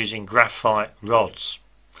 they're using graphite rods.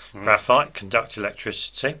 Graphite conducts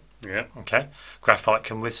electricity. Yeah. Okay. Graphite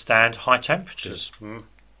can withstand high temperatures. And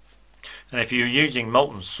if you're using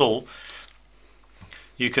molten salt,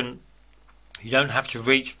 you don't have to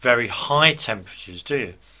reach very high temperatures, do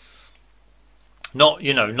you? Not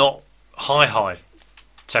high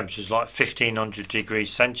temperatures like 1500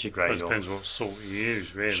 degrees centigrade. It depends what salt you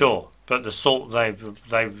use, really. Sure, but the salt they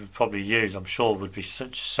would probably use, I'm sure, would be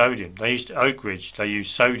sodium. They used Oak Ridge. They use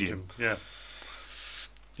sodium. Yeah.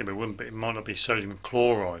 Yeah, but it might not be sodium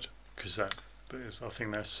chloride, because I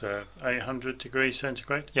think that's 800 degrees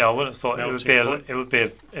centigrade. Yeah, I wouldn't have thought it would be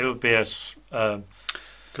a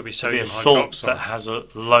could be sodium salt hydroxide that has a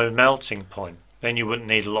low melting point. Then you wouldn't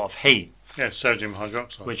need a lot of heat. Yeah, sodium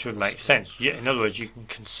hydroxide, which would make sense. Yeah, in other words, you can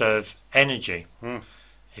conserve energy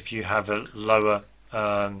if you have a lower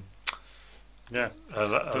lower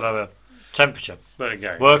temperature. But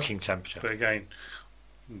again, working temperature. But again,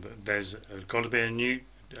 there's got to be a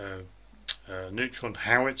neutron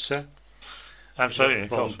howitzer. Absolutely,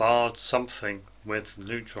 bombard something with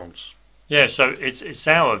neutrons. Yeah, so it's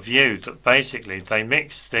our view that basically they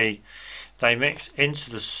mix into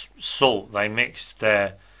the salt. They mix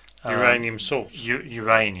their uranium source.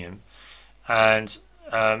 Uranium, and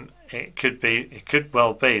it could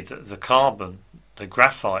well be that the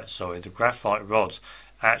graphite rods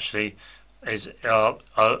actually are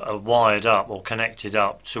wired up or connected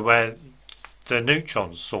up to where the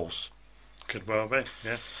neutron source. Could well be,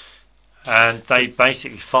 yeah. And they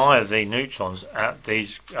basically fire the neutrons at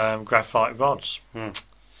these graphite rods.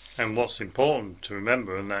 And what's important to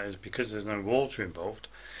remember, and that is because there's no water involved,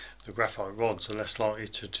 the graphite rods are less likely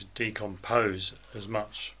to decompose as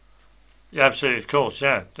much. Yeah, absolutely, of course,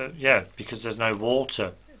 yeah. Because there's no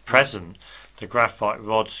water present, the graphite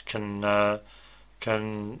rods can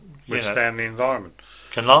withstand the environment.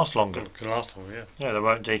 Can last longer. Can last longer, yeah. Yeah, they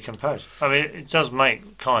won't decompose. I mean, it does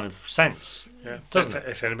make kind of sense, yeah. Doesn't it?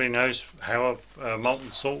 If anybody knows how a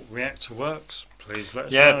molten salt reactor works, please let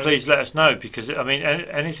us know. Yeah, please let us know, because I mean,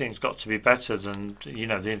 anything's got to be better than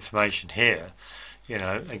the information here.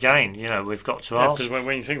 Again, we've got to ask. Because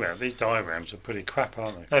when you think about it, these diagrams are pretty crap,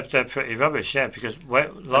 aren't they? They're pretty rubbish, yeah. Because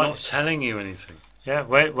they're not telling you anything. Yeah,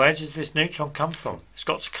 where does this neutron come from? It's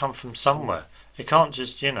got to come from somewhere. It can't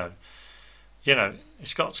just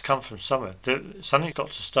it's got to come from somewhere. Something's got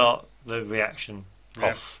to start the reaction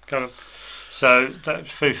off. Kind of. So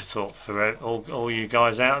that's food for thought for all you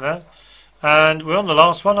guys out there. And we're on the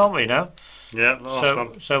last one, aren't we now? Yeah, last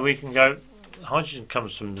one. So we can go. Hydrogen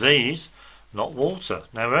comes from these, not water.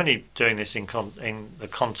 Now we're only doing this in the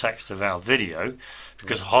context of our video,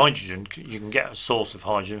 because hydrogen, you can get a source of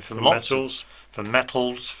hydrogen from metals,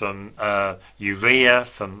 from urea,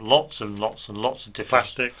 from lots and lots and lots of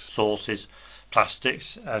different sources.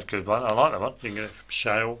 Plastics, that's a good one. I like that one. You can get it from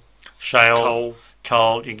shale,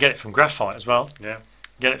 coal. You can get it from graphite as well. Yeah,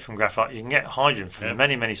 get it from graphite. You can get hydrogen from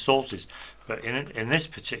many sources. But in this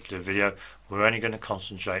particular video, we're only going to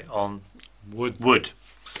concentrate on wood.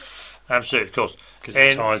 Absolutely, of course. Because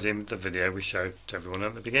it ties in with the video we showed to everyone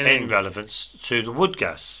at the beginning. In relevance to the wood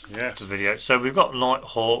gas. Yes. The video. So we've got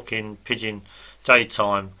NighHawk in pigeon,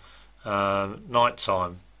 daytime,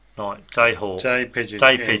 nighttime, Dayhawk, day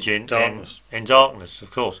pigeon in darkness,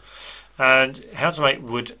 of course. And how to make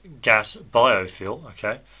wood gas biofuel.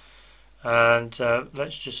 Okay. And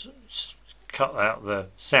let's just cut out the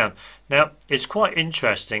sound. Now, it's quite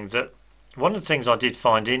interesting that one of the things I did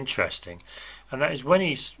find interesting, and that is when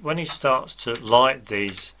he starts to light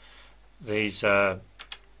the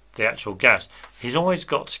actual gas, he's always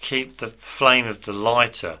got to keep the flame of the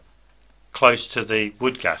lighter close to the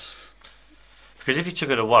wood gas, because if he took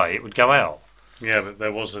it away, it would go out. Yeah, but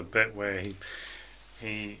there was a bit where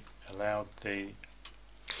he allowed the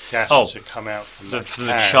gas to come out from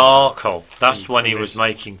the charcoal. That's when he was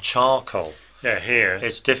making charcoal. Yeah, here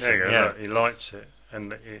it's different. Look, he lights it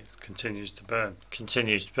and it continues to burn.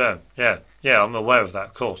 Yeah, I'm aware of that,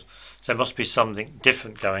 of course. So there must be something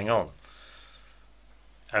different going on.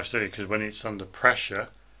 Absolutely, because when it's under pressure,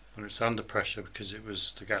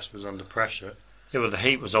 because the gas was under pressure. Yeah, well, the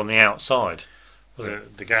heat was on the outside.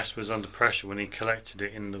 The gas was under pressure when he collected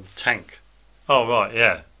it in the tank. Oh right,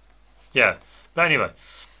 yeah. But anyway,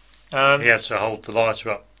 he had to hold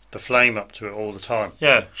the flame up to it all the time.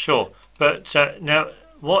 Yeah, sure. But now,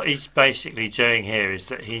 what he's basically doing here is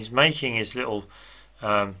that he's making his little,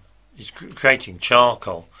 he's creating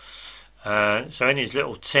charcoal. So in his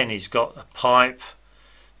little tin, he's got a pipe.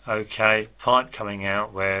 Okay, pipe coming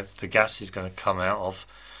out where the gas is going to come out of,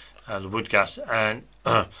 the wood gas, and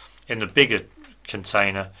in the bigger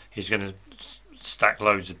container, he's going to stack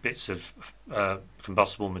loads of bits of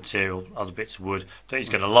combustible material, other bits of wood that he's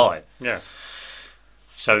going to light. Yeah.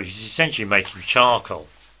 So he's essentially making charcoal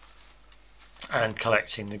and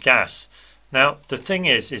collecting the gas. Now the thing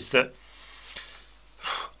is that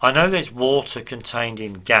I know there's water contained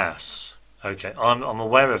in gas. Okay, I'm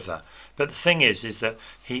aware of that. But the thing is that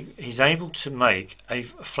he's able to make a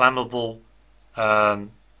flammable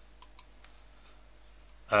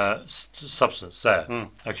substance there.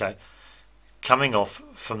 Okay, coming off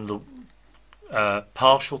from the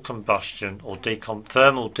partial combustion or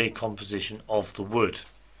thermal decomposition of the wood.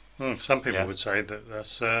 Some people would say that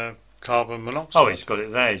that's carbon monoxide. Oh, he's got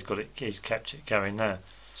it there. He's kept it going there.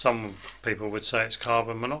 Some people would say it's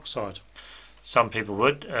carbon monoxide. Some people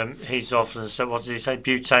would. He's often said, what did he say?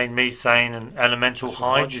 Butane, methane, and elemental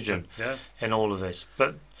hydrogen in all of this.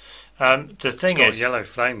 But the thing is, it's got a yellow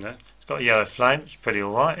flame there. It's got a yellow flame. It's pretty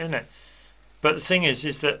all right, isn't it? But the thing is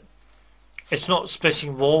that it's not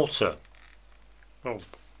splitting water. Well,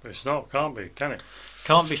 it's not. Can't be, can it?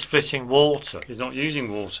 Can't be splitting water. He's not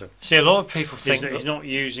using water. See, a lot of people think he's not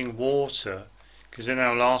using water, because in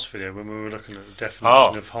our last video, when we were looking at the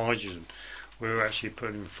definition of hydrogen, we were actually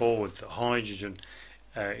putting forward that hydrogen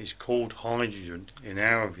is called hydrogen in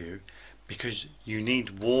our view because you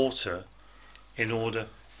need water in order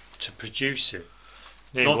to produce it.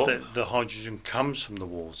 Need Not what? that the hydrogen comes from the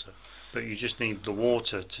water, but you just need the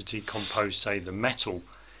water to decompose, say, the metal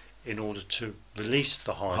in order to release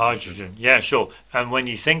the hydrogen. Yeah, sure. And when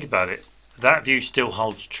you think about it, that view still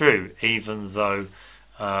holds true, even though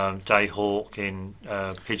NighHawk in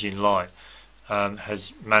Pigeon Light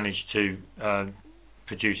has managed to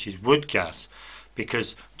produce his wood gas,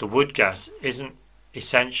 because the wood gas isn't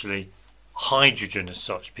essentially hydrogen as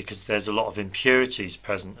such, because there's a lot of impurities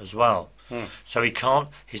present as well. So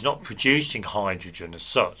he's not producing hydrogen as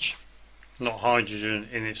such. Not hydrogen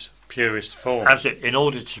in its purest form. Absolutely. In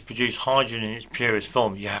order to produce hydrogen in its purest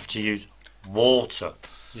form, you have to use water.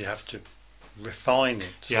 You have to refine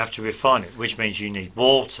it. You have to refine it, which means you need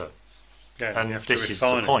water. Yeah, and you have this to is the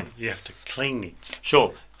refine point. it. You have to clean it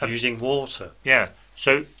Sure. using water. Yeah.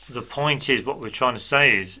 So the point is, what we're trying to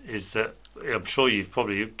say is that I'm sure you've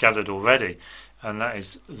probably gathered already, and that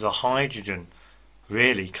is the hydrogen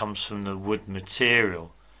really comes from the wood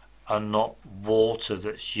material and not water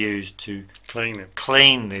that's used to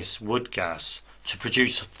clean this wood gas to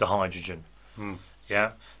produce the hydrogen.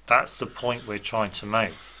 Yeah, that's the point we're trying to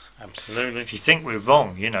make. Absolutely. If you think we're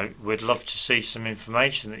wrong, we'd love to see some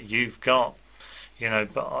information that you've got,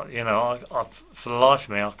 but I for the life of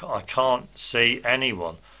me, I can't see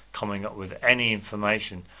anyone coming up with any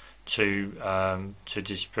information to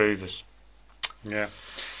disprove us. Yeah,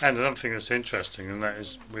 and another thing that's interesting, and that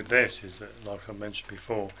is with this, is that, like I mentioned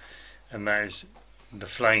before, and that is the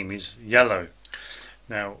flame is yellow.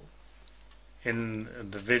 Now, in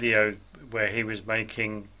the video where he was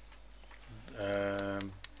making that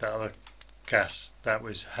other gas, that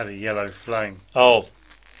had a yellow flame. Oh,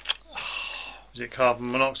 was it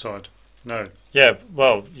carbon monoxide? No. Yeah.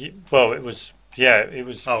 Well, it was. Yeah, it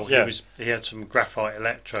was. Oh, yeah. He had some graphite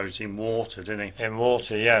electrodes in water, didn't he? In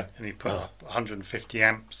water, yeah. And he put 150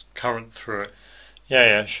 amps current through it.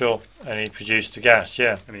 Yeah, sure. And he produced the gas,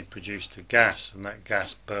 yeah. And he produced the gas, and that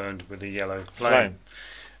gas burned with a yellow flame.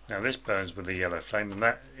 Now this burns with a yellow flame, and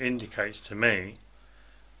that indicates to me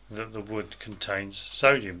that the wood contains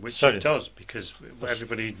sodium, which it does, because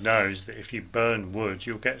everybody knows that if you burn wood,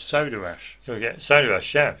 you'll get soda ash. You'll get soda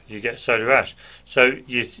ash, yeah. You get soda ash. So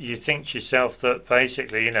you think to yourself that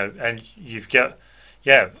basically, and you've got,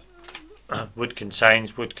 wood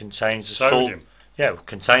contains a sodium. Salt. Yeah, it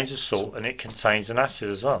contains a salt, and it contains an acid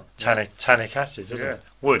as well. Tannic acid, doesn't it?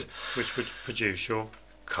 Wood. Which would produce your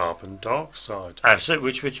carbon dioxide. Absolutely,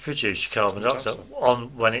 which would produce carbon dioxide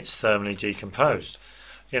when it's thermally decomposed.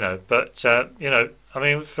 But I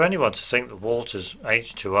mean, for anyone to think that water's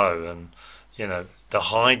H2O and the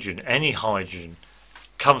hydrogen, any hydrogen,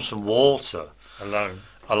 comes from water alone,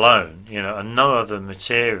 and no other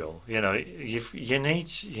material, you need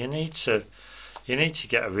to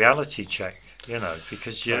get a reality check,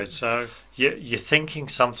 because you're thinking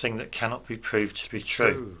something that cannot be proved to be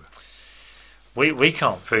true. We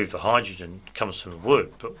can't prove the hydrogen comes from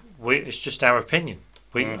wood, but it's just our opinion.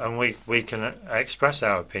 We can express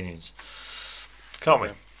our opinions, can't we?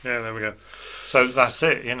 Yeah, there we go. So that's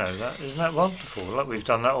it. Isn't that wonderful? Look, we've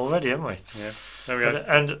done that already, haven't we? Yeah, there we go.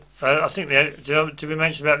 And I think did we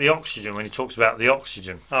mention about the oxygen when he talks about the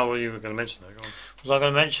oxygen? Oh, well, you were going to mention that. Go on. Was I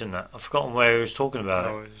going to mention that? I've forgotten where he was talking about it.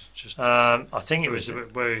 It was just. I think it was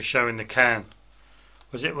where he was showing the can.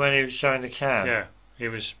 Was it when he was showing the can? Yeah, he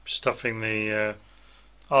was stuffing the.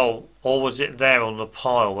 Or was it there on the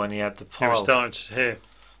pile when he had the pile? He was starting to hear.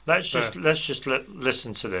 Let's just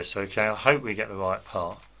listen to this, okay? I hope we get the right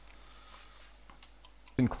part.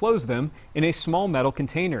 Enclose them in a small metal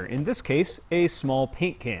container, in this case, a small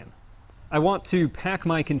paint can. I want to pack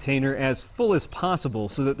my container as full as possible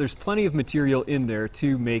so that there's plenty of material in there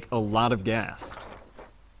to make a lot of gas.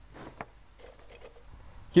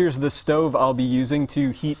 Here's the stove I'll be using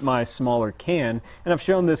to heat my smaller can, and I've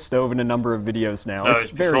shown this stove in a number of videos now. No,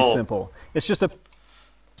 it's very simple. It's just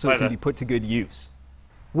so it can be put to good use.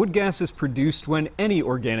 Wood gas is produced when any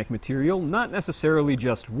organic material, not necessarily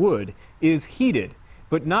just wood, is heated,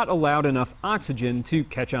 but not allowed enough oxygen to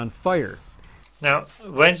catch on fire. Now,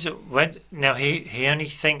 he only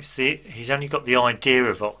thinks he's only got the idea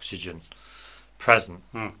of oxygen present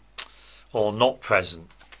or not present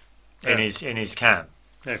in his can.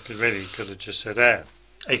 Yeah, because really he could have just said air.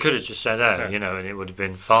 He could have just said air, and it would have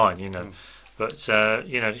been fine, But so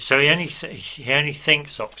he only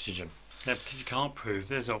thinks oxygen. Yeah, because he can't prove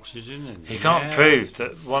there's oxygen in He can't prove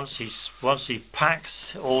that once he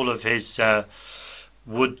packs all of his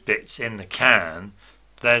wood bits in the can,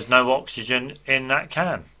 there's no oxygen in that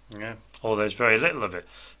can. Yeah. Or there's very little of it.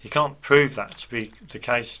 He can't prove that to be the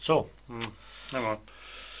case at all. Never mind.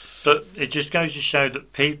 But it just goes to show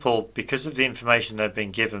that people, because of the information they've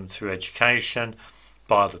been given through education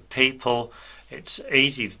by other people, it's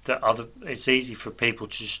easy for people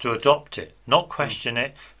just to adopt it, not question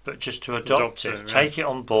it, but just to adopt it, take it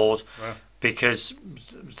on board, because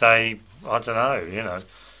I don't know,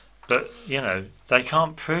 but they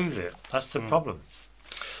can't prove it. That's the problem.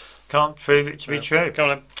 Can't prove it to be true. Come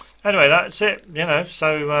on. Anyway, that's it.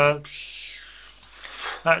 So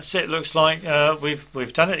that's it. Looks like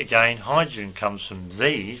we've done it again. Hydrogen comes from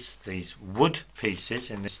these wood pieces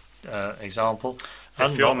in this example,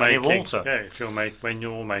 and not any water. Yeah, when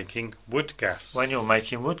you're making wood gas. When you're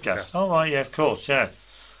making wood gas. Oh right, yeah, of course, yeah.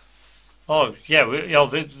 Oh yeah,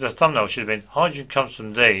 the thumbnail should have been hydrogen comes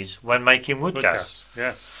from these when making wood gas.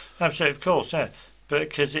 Yeah, absolutely, of course, yeah. But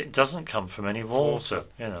because it doesn't come from any water,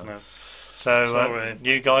 No. So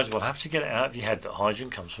you guys will have to get it out of your head that hydrogen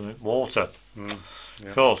comes from water.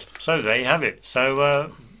 Of course. So there you have it.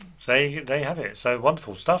 So they have it. So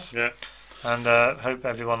wonderful stuff. Yeah. And hope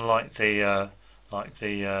everyone liked the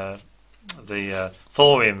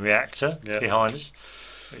thorium reactor behind us,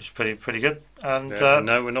 which is pretty good. And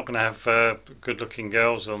no, we're not going to have good-looking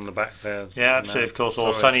girls on the back there. Yeah, absolutely, of course.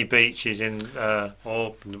 Or sunny beaches in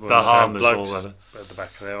Bahamas or whatever at the back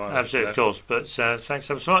of there. Absolutely, of course. But thanks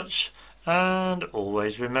ever so much. And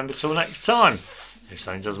always remember till next time, if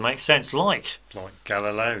something doesn't make sense, like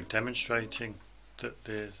Galileo demonstrating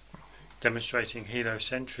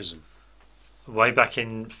heliocentrism way back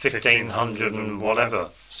in 1500 and whatever,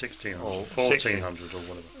 1600 or 1400 or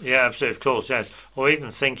whatever. Yeah, absolutely, of course, yes. Or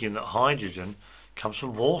even thinking that hydrogen comes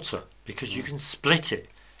from water because you can split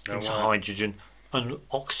it into hydrogen and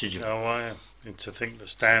oxygen. Oh, wow. And to think that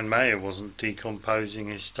Stan Mayer wasn't decomposing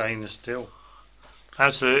his stainless steel.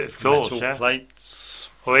 Absolutely, of course, metal plates.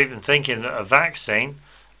 Or even thinking that a vaccine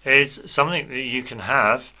is something that you can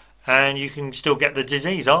have and you can still get the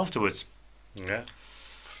disease afterwards. Yeah.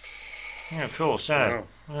 Yeah, of course, yeah.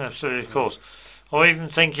 Absolutely, of course. Or even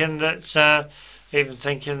thinking that the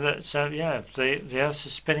Earth's a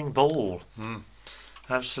spinning ball.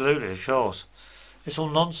 Absolutely, of course. It's all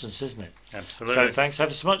nonsense, isn't it? Absolutely. So thanks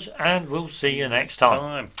ever so much, and we'll see you next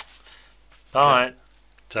time. Bye. Yeah.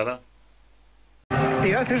 Ta-da.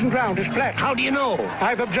 The Earth isn't round, it's flat. How do you know?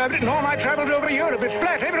 I've observed it in all my travels over Europe. It's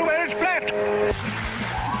flat. Everywhere it's flat.